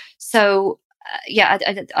better. So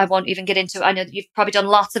I won't even get into, I know you've probably done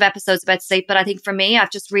lots of episodes about sleep, but I think for me,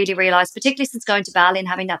 I've just really realized, particularly since going to Bali and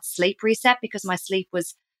having that sleep reset, because my sleep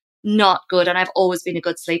was not good and I've always been a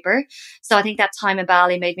good sleeper. So I think that time in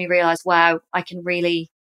Bali made me realize, wow, I can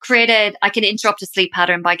really I can interrupt a sleep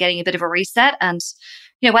pattern by getting a bit of a reset. And,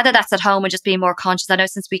 whether that's at home and just being more conscious. I know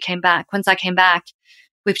once I came back,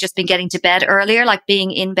 we've just been getting to bed earlier, like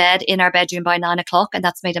being in bed in our bedroom by 9 o'clock. And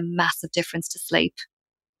that's made a massive difference to sleep.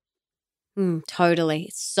 Totally.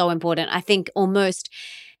 It's so important. I think almost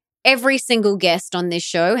every single guest on this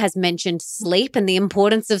show has mentioned sleep and the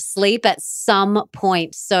importance of sleep at some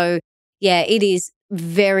point. So, yeah, it is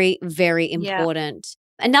very, very important. Yeah.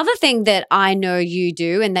 Another thing that I know you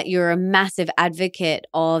do and that you're a massive advocate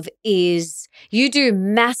of is you do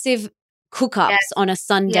massive cook-ups on a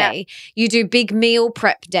Sunday. Yeah. You do big meal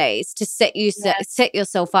prep days to set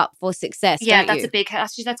yourself up for success. Yeah, that's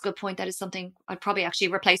that's a good point. That is something I'd probably actually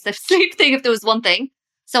replace the sleep thing if there was one thing.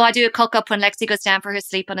 So I do a cook-up when Lexi goes down for her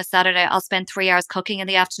sleep on a Saturday. I'll spend 3 hours cooking in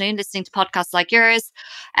the afternoon, listening to podcasts like yours.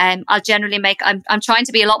 I'll generally I'm trying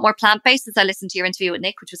to be a lot more plant-based since I listened to your interview with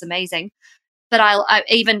Nick, which was amazing. But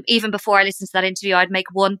even before I listened to that interview, I'd make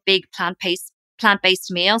one big plant-based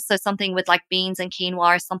meal. So something with like beans and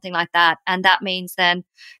quinoa or something like that. And that means then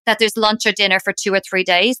that there's lunch or dinner for 2 or 3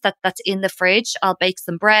 days that's in the fridge. I'll bake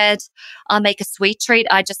some bread. I'll make a sweet treat.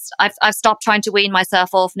 I've stopped trying to wean myself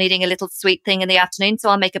off needing a little sweet thing in the afternoon. So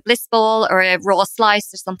I'll make a bliss ball or a raw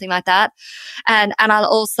slice or something like that. And I'll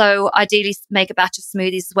also ideally make a batch of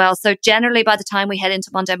smoothies as well. So generally by the time we head into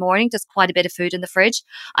Monday morning, there's quite a bit of food in the fridge.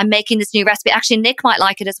 I'm making this new recipe. Actually, Nick might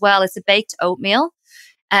like it as well. It's a baked oatmeal.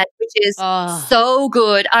 Which is so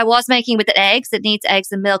good. I was making with the eggs. It needs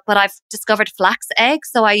eggs and milk, but I've discovered flax eggs.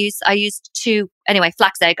 So I used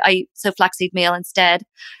flax egg. So flaxseed meal instead.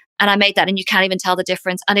 And I made that and you can't even tell the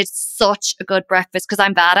difference. And it's such a good breakfast because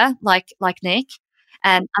I'm Vata, like Nick.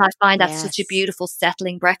 And I find that's such a beautiful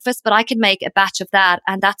settling breakfast. But I can make a batch of that.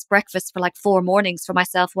 And that's breakfast for like 4 mornings for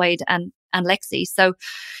myself, Wade and Lexi. So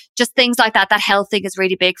just things like that health thing is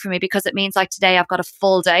really big for me because it means like today I've got a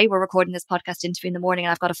full day. We're recording this podcast interview in the morning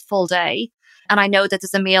and I've got a full day. And I know that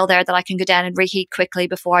there's a meal there that I can go down and reheat quickly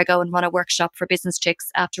before I go and run a workshop for business chicks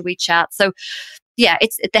after we chat. So yeah,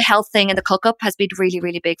 it's the health thing and the cook up has been really,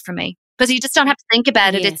 really big for me because you just don't have to think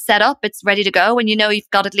about it. It's set up, it's ready to go. And you've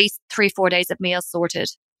got at least 3-4 days of meals sorted.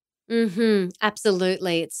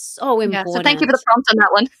 Absolutely. It's so important. Yeah, so thank you for the prompt on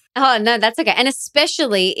that one. Oh, no, that's okay. And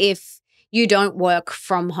especially if you don't work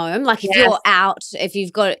from home, like if you're out, if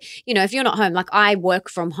you've got, if you're not home, like I work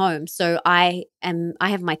from home. So I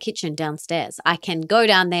have my kitchen downstairs. I can go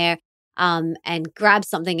down there and grab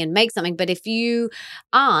something and make something. But if you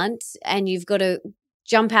aren't and you've got to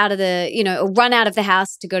jump out of or run out of the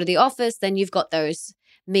house to go to the office, then you've got those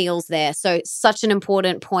meals there. So such an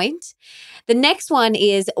important point. The next one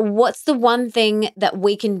is, what's the one thing that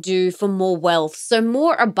we can do for more wealth? So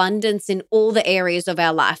more abundance in all the areas of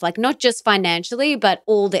our life, like not just financially, but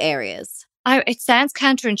all the areas. It sounds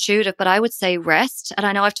counterintuitive, but I would say rest. And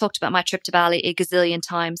I know I've talked about my trip to Bali a gazillion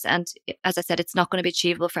times. And as I said, it's not going to be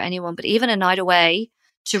achievable for anyone, but even a night away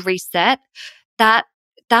to reset, that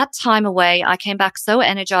time away, I came back so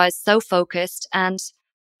energized, so focused. And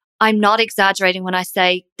I'm not exaggerating when I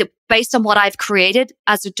say that based on what I've created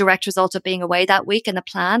as a direct result of being away that week and the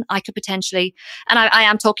plan, I could potentially, and I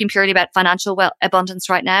am talking purely about financial abundance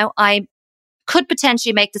right now, I could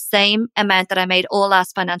potentially make the same amount that I made all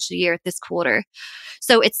last financial year this quarter.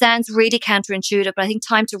 So it sounds really counterintuitive, but I think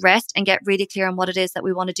time to rest and get really clear on what it is that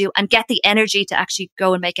we want to do and get the energy to actually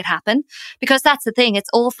go and make it happen. Because that's the thing. It's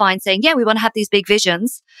all fine saying, yeah, we want to have these big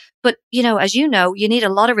visions. But, as you know, you need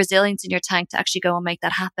a lot of resilience in your tank to actually go and make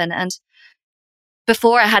that happen. And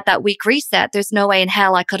before I had that week reset, there's no way in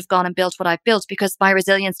hell I could have gone and built what I've built because my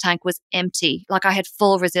resilience tank was empty. Like I had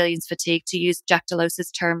full resilience fatigue, to use Jack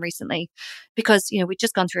Delos's term recently, because, we'd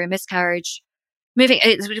just gone through a miscarriage.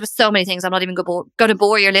 It was so many things. I'm not even going to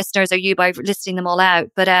bore your listeners or you by listing them all out.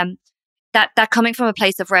 But that coming from a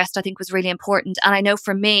place of rest, I think was really important. And I know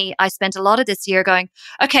for me, I spent a lot of this year going,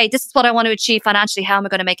 okay, this is what I want to achieve financially. How am I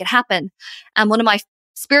going to make it happen? And one of my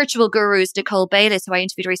spiritual gurus, Nicole Bayliss, who I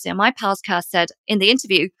interviewed recently on my podcast, said in the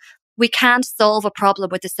interview, we can't solve a problem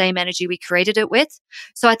with the same energy we created it with.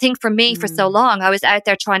 So I think for me, for so long, I was out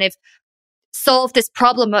there trying to solve this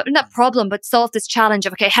problem, but solve this challenge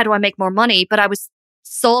of, okay, how do I make more money? But I was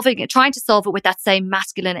trying to solve it with that same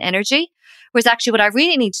masculine energy. Whereas actually what I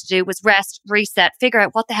really needed to do was rest, reset, figure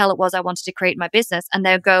out what the hell it was I wanted to create in my business, and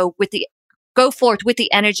then go forth with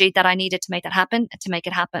the energy that I needed to make that happen, to make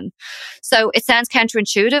it happen. So it sounds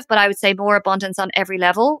counterintuitive, but I would say more abundance on every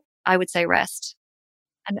level. I would say rest.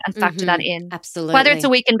 and factor that in. Whether it's a Absolutely.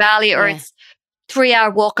 week in Bali or Yeah. it's 3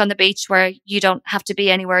 hour walk on the beach where you don't have to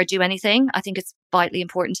be anywhere or do anything, I think it's vitally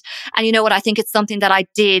important. And you know what? I think it's something that I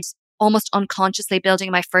did almost unconsciously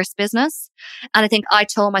building my first business. And I think I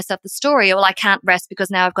told myself the story, well, I can't rest because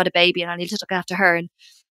now I've got a baby and I need to look after her. And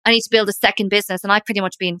I need to build a second business. And I've pretty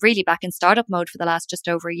much been really back in startup mode for the last just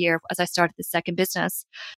over a year as I started the second business.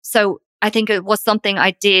 So I think it was something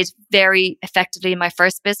I did very effectively in my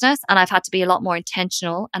first business. And I've had to be a lot more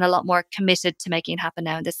intentional and a lot more committed to making it happen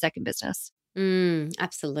now in this second business.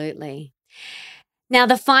 Absolutely. Now,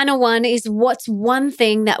 the final one is, what's one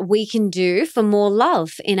thing that we can do for more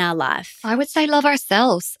love in our life? I would say love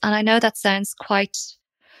ourselves. And I know that sounds quite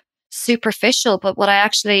superficial, but what I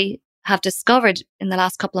actually have discovered in the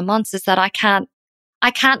last couple of months is that I can't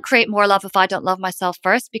create more love if I don't love myself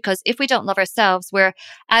first, because if we don't love ourselves, we're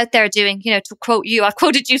out there doing, to quote you, I've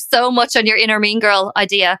quoted you so much on your inner mean girl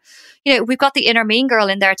idea. We've got the inner mean girl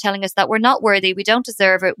in there telling us that we're not worthy, we don't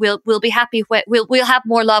deserve it. We'll be happy when we'll have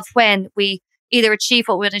more love when we either achieve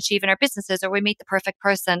what we want to achieve in our businesses or we meet the perfect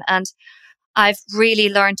person. And I've really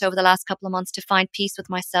learned over the last couple of months to find peace with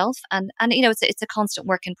myself. And it's a constant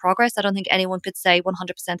work in progress. I don't think anyone could say 100%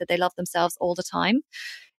 that they love themselves all the time.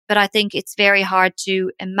 But I think it's very hard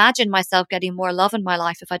to imagine myself getting more love in my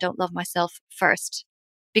life if I don't love myself first.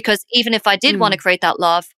 Because even if I did want to create that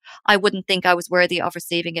love, I wouldn't think I was worthy of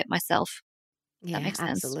receiving it myself. Yeah, that makes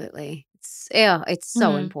sense. Absolutely. It's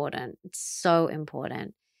so important. It's so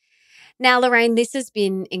important. Now, Lorraine, this has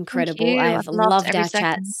been incredible. Thank you. I have I've loved loved every our chat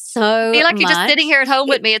second. so I feel like much. you're just sitting here at home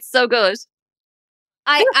with me. It's so good.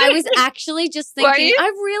 I was actually just Were thinking, you? I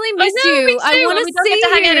really miss I know, you. me I too. want And to we don't see get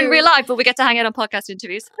to hang out in you. real life, but we get to hang out on podcast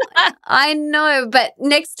interviews. I know, but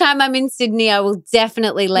next time I'm in Sydney, I will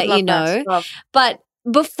definitely let you know. Love. But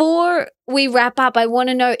before we wrap up, I want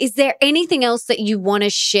to know, is there anything else that you want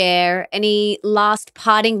to share? Any last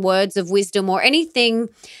parting words of wisdom or anything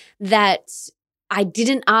that I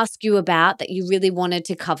didn't ask you about that you really wanted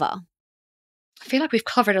to cover? I feel like we've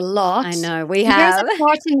covered a lot. I know, we have. Here's the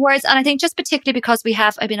parting words. And I think just particularly because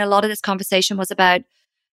a lot of this conversation was about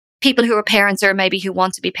people who are parents or maybe who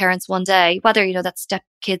want to be parents one day, whether, that's step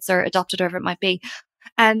kids or adopted, or whatever it might be.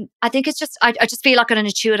 And I think it's just, I just feel like on an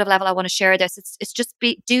intuitive level, I want to share this. It's just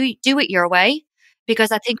do it your way.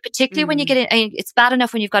 Because I think particularly when you get in, it's bad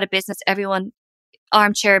enough when you've got a business, everyone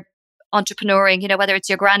armchair entrepreneuring, whether it's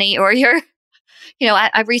your granny or your,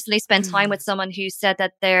 I recently spent time with someone who said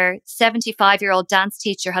that their 75-year-old dance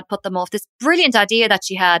teacher had put them off this brilliant idea that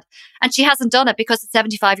she had, and she hasn't done it because the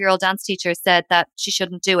 75-year-old dance teacher said that she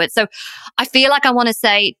shouldn't do it. So I feel like I want to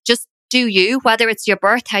say, just do you, whether it's your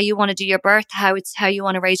birth, how you want to do your birth, how you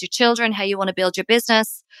want to raise your children, how you want to build your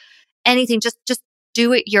business, anything, just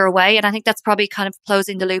do it your way. And I think that's probably kind of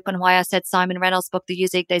closing the loop on why I said Simon Reynolds' book, the You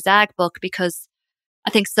Zig They Zag book, because I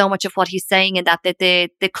think so much of what he's saying in that the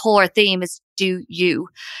core theme is do you,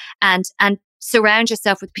 and surround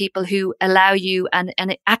yourself with people who allow you and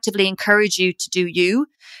actively encourage you to do you,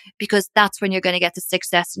 because that's when you're going to get the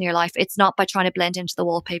success in your life. It's not by trying to blend into the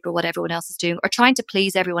wallpaper what everyone else is doing or trying to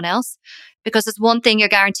please everyone else, because there's one thing you're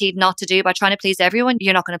guaranteed not to do by trying to please everyone.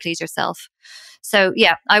 You're not going to please yourself. So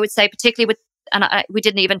yeah, I would say particularly with, we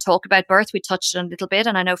didn't even talk about birth. We touched on it a little bit.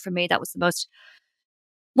 And I know for me, that was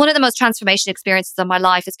one of the most transformation experiences of my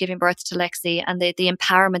life is giving birth to Lexi, and the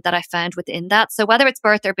empowerment that I found within that. So whether it's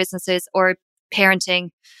birth or businesses or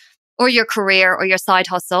parenting or your career or your side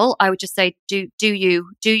hustle, I would just say, do you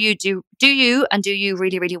and do you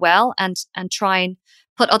really, really well, and try and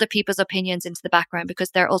put other people's opinions into the background,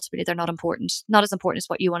 because they're not important, not as important as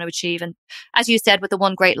what you want to achieve. And as you said, with the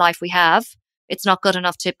one great life we have, it's not good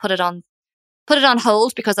enough to put it on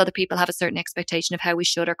hold because other people have a certain expectation of how we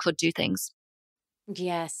should or could do things.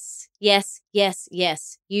 Yes.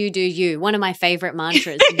 You do you. One of my favorite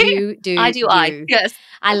mantras. You do I do you. I. Yes.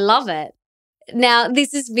 I love it. Now,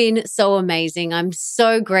 this has been so amazing. I'm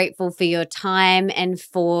so grateful for your time and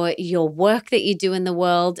for your work that you do in the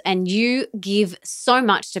world, and you give so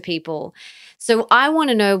much to people. So I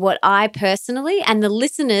want to know what I personally and the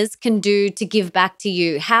listeners can do to give back to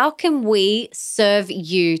you. How can we serve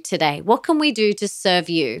you today? What can we do to serve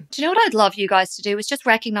you? Do you know what I'd love you guys to do is just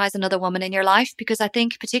recognize another woman in your life, because I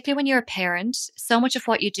think particularly when you're a parent, so much of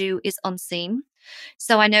what you do is unseen.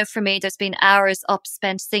 So I know for me, there's been hours up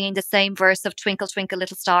spent singing the same verse of Twinkle, Twinkle,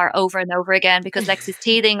 Little Star over and over again because Lexi's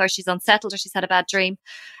teething or she's unsettled or she's had a bad dream.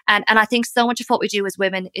 And I think so much of what we do as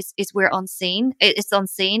women is we're unseen. It's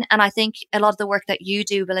unseen. And I think a lot of the work that you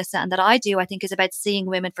do, Melissa, and that I do, I think is about seeing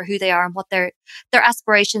women for who they are and what their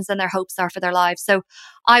aspirations and their hopes are for their lives. So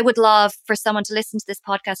I would love for someone to listen to this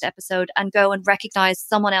podcast episode and go and recognize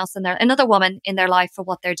someone else another woman in their life for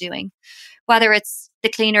what they're doing. Whether it's the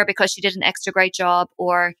cleaner because she did an extra great job,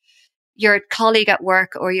 or your colleague at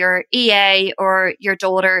work, or your EA, or your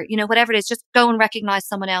daughter, whatever it is, just go and recognize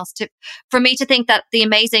someone else. For me to think that the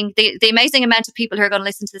amazing amount of people who are going to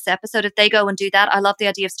listen to this episode, if they go and do that, I love the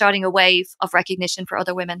idea of starting a wave of recognition for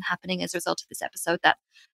other women happening as a result of this episode. That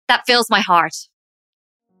fills my heart.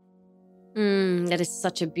 That is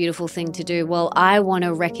such a beautiful thing to do. Well, I want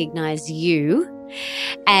to recognize you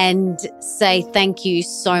and say thank you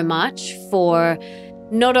so much for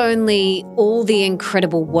not only all the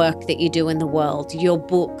incredible work that you do in the world, your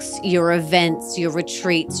books, your events, your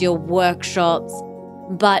retreats, your workshops,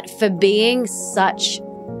 but for being such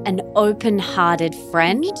an open-hearted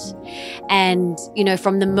friend. And,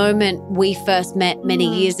 from the moment we first met many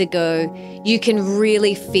years ago, you can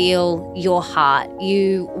really feel your heart.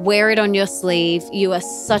 You wear it on your sleeve. You are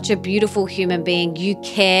such a beautiful human being. You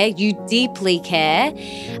care, you deeply care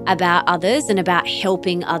about others and about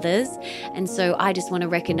helping others. And so I just want to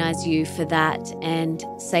recognize you for that and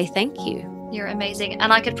say thank you. You're amazing.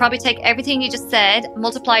 And I could probably take everything you just said,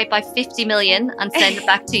 multiply it by 50 million and send it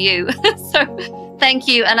back to you. So thank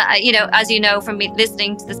you. And, as you know from me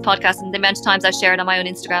listening to this podcast and the amount of times I share it on my own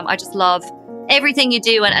Instagram, I just love everything you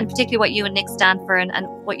do, and particularly what you and Nick stand for, and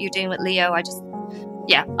what you're doing with Leo. I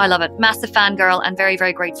love it. Massive fangirl and very,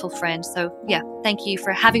 very grateful friend. So yeah, thank you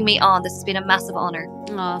for having me on. This has been a massive honor.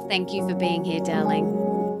 Oh, thank you for being here, darling.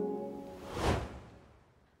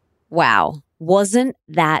 Wow. Wasn't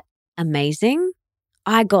that amazing?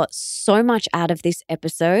 I got so much out of this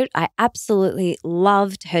episode. I absolutely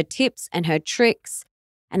loved her tips and her tricks,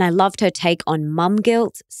 and I loved her take on mum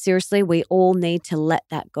guilt. Seriously, we all need to let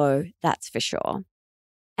that go, that's for sure.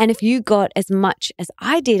 And if you got as much as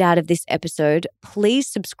I did out of this episode, please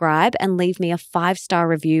subscribe and leave me a 5-star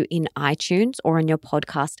review in iTunes or in your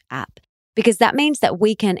podcast app, because that means that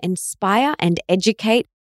we can inspire and educate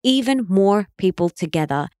even more people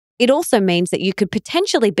together. It also means that you could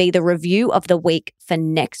potentially be the review of the week for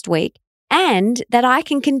next week, and that I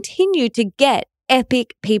can continue to get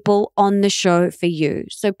epic people on the show for you.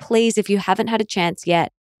 So please, if you haven't had a chance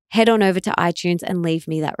yet, head on over to iTunes and leave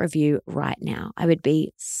me that review right now. I would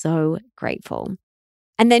be so grateful.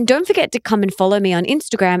 And then don't forget to come and follow me on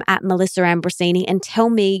Instagram at Melissa Ambrosini and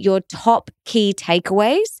tell me your top key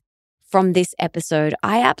takeaways from this episode.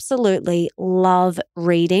 I absolutely love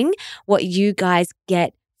reading what you guys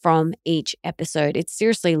get from each episode. It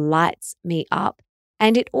seriously lights me up.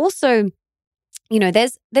 And it also,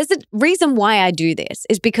 there's a reason why I do this,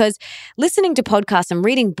 is because listening to podcasts and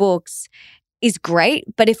reading books is great,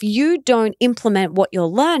 but if you don't implement what you're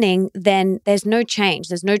learning, then there's no change,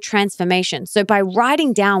 there's no transformation. So by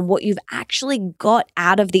writing down what you've actually got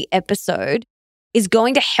out of the episode is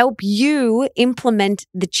going to help you implement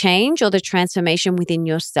the change or the transformation within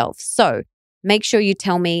yourself. So make sure you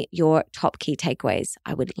tell me your top key takeaways.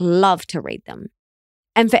 I would love to read them.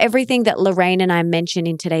 And for everything that Lorraine and I mentioned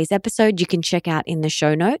in today's episode, you can check out in the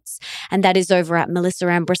show notes. And that is over at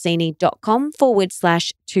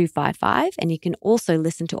melissaambrosini.com/255. And you can also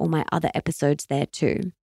listen to all my other episodes there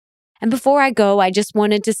too. And before I go, I just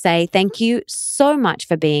wanted to say thank you so much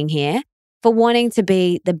for being here, for wanting to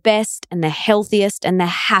be the best and the healthiest and the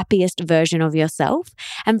happiest version of yourself,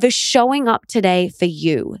 and for showing up today for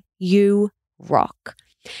you. You rock.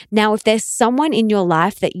 Now, if there's someone in your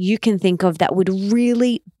life that you can think of that would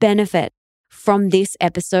really benefit from this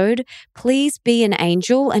episode, please be an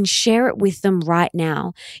angel and share it with them right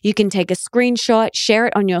now. You can take a screenshot, share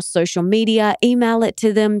it on your social media, email it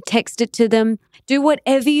to them, text it to them, do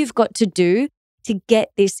whatever you've got to do to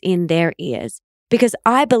get this in their ears. Because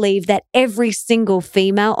I believe that every single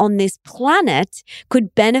female on this planet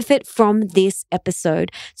could benefit from this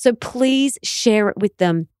episode. So please share it with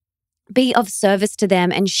them. Be of service to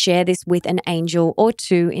them and share this with an angel or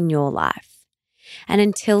two in your life. And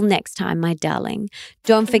until next time, my darling,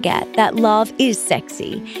 don't forget that love is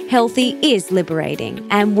sexy, healthy is liberating,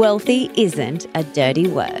 and wealthy isn't a dirty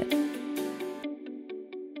word.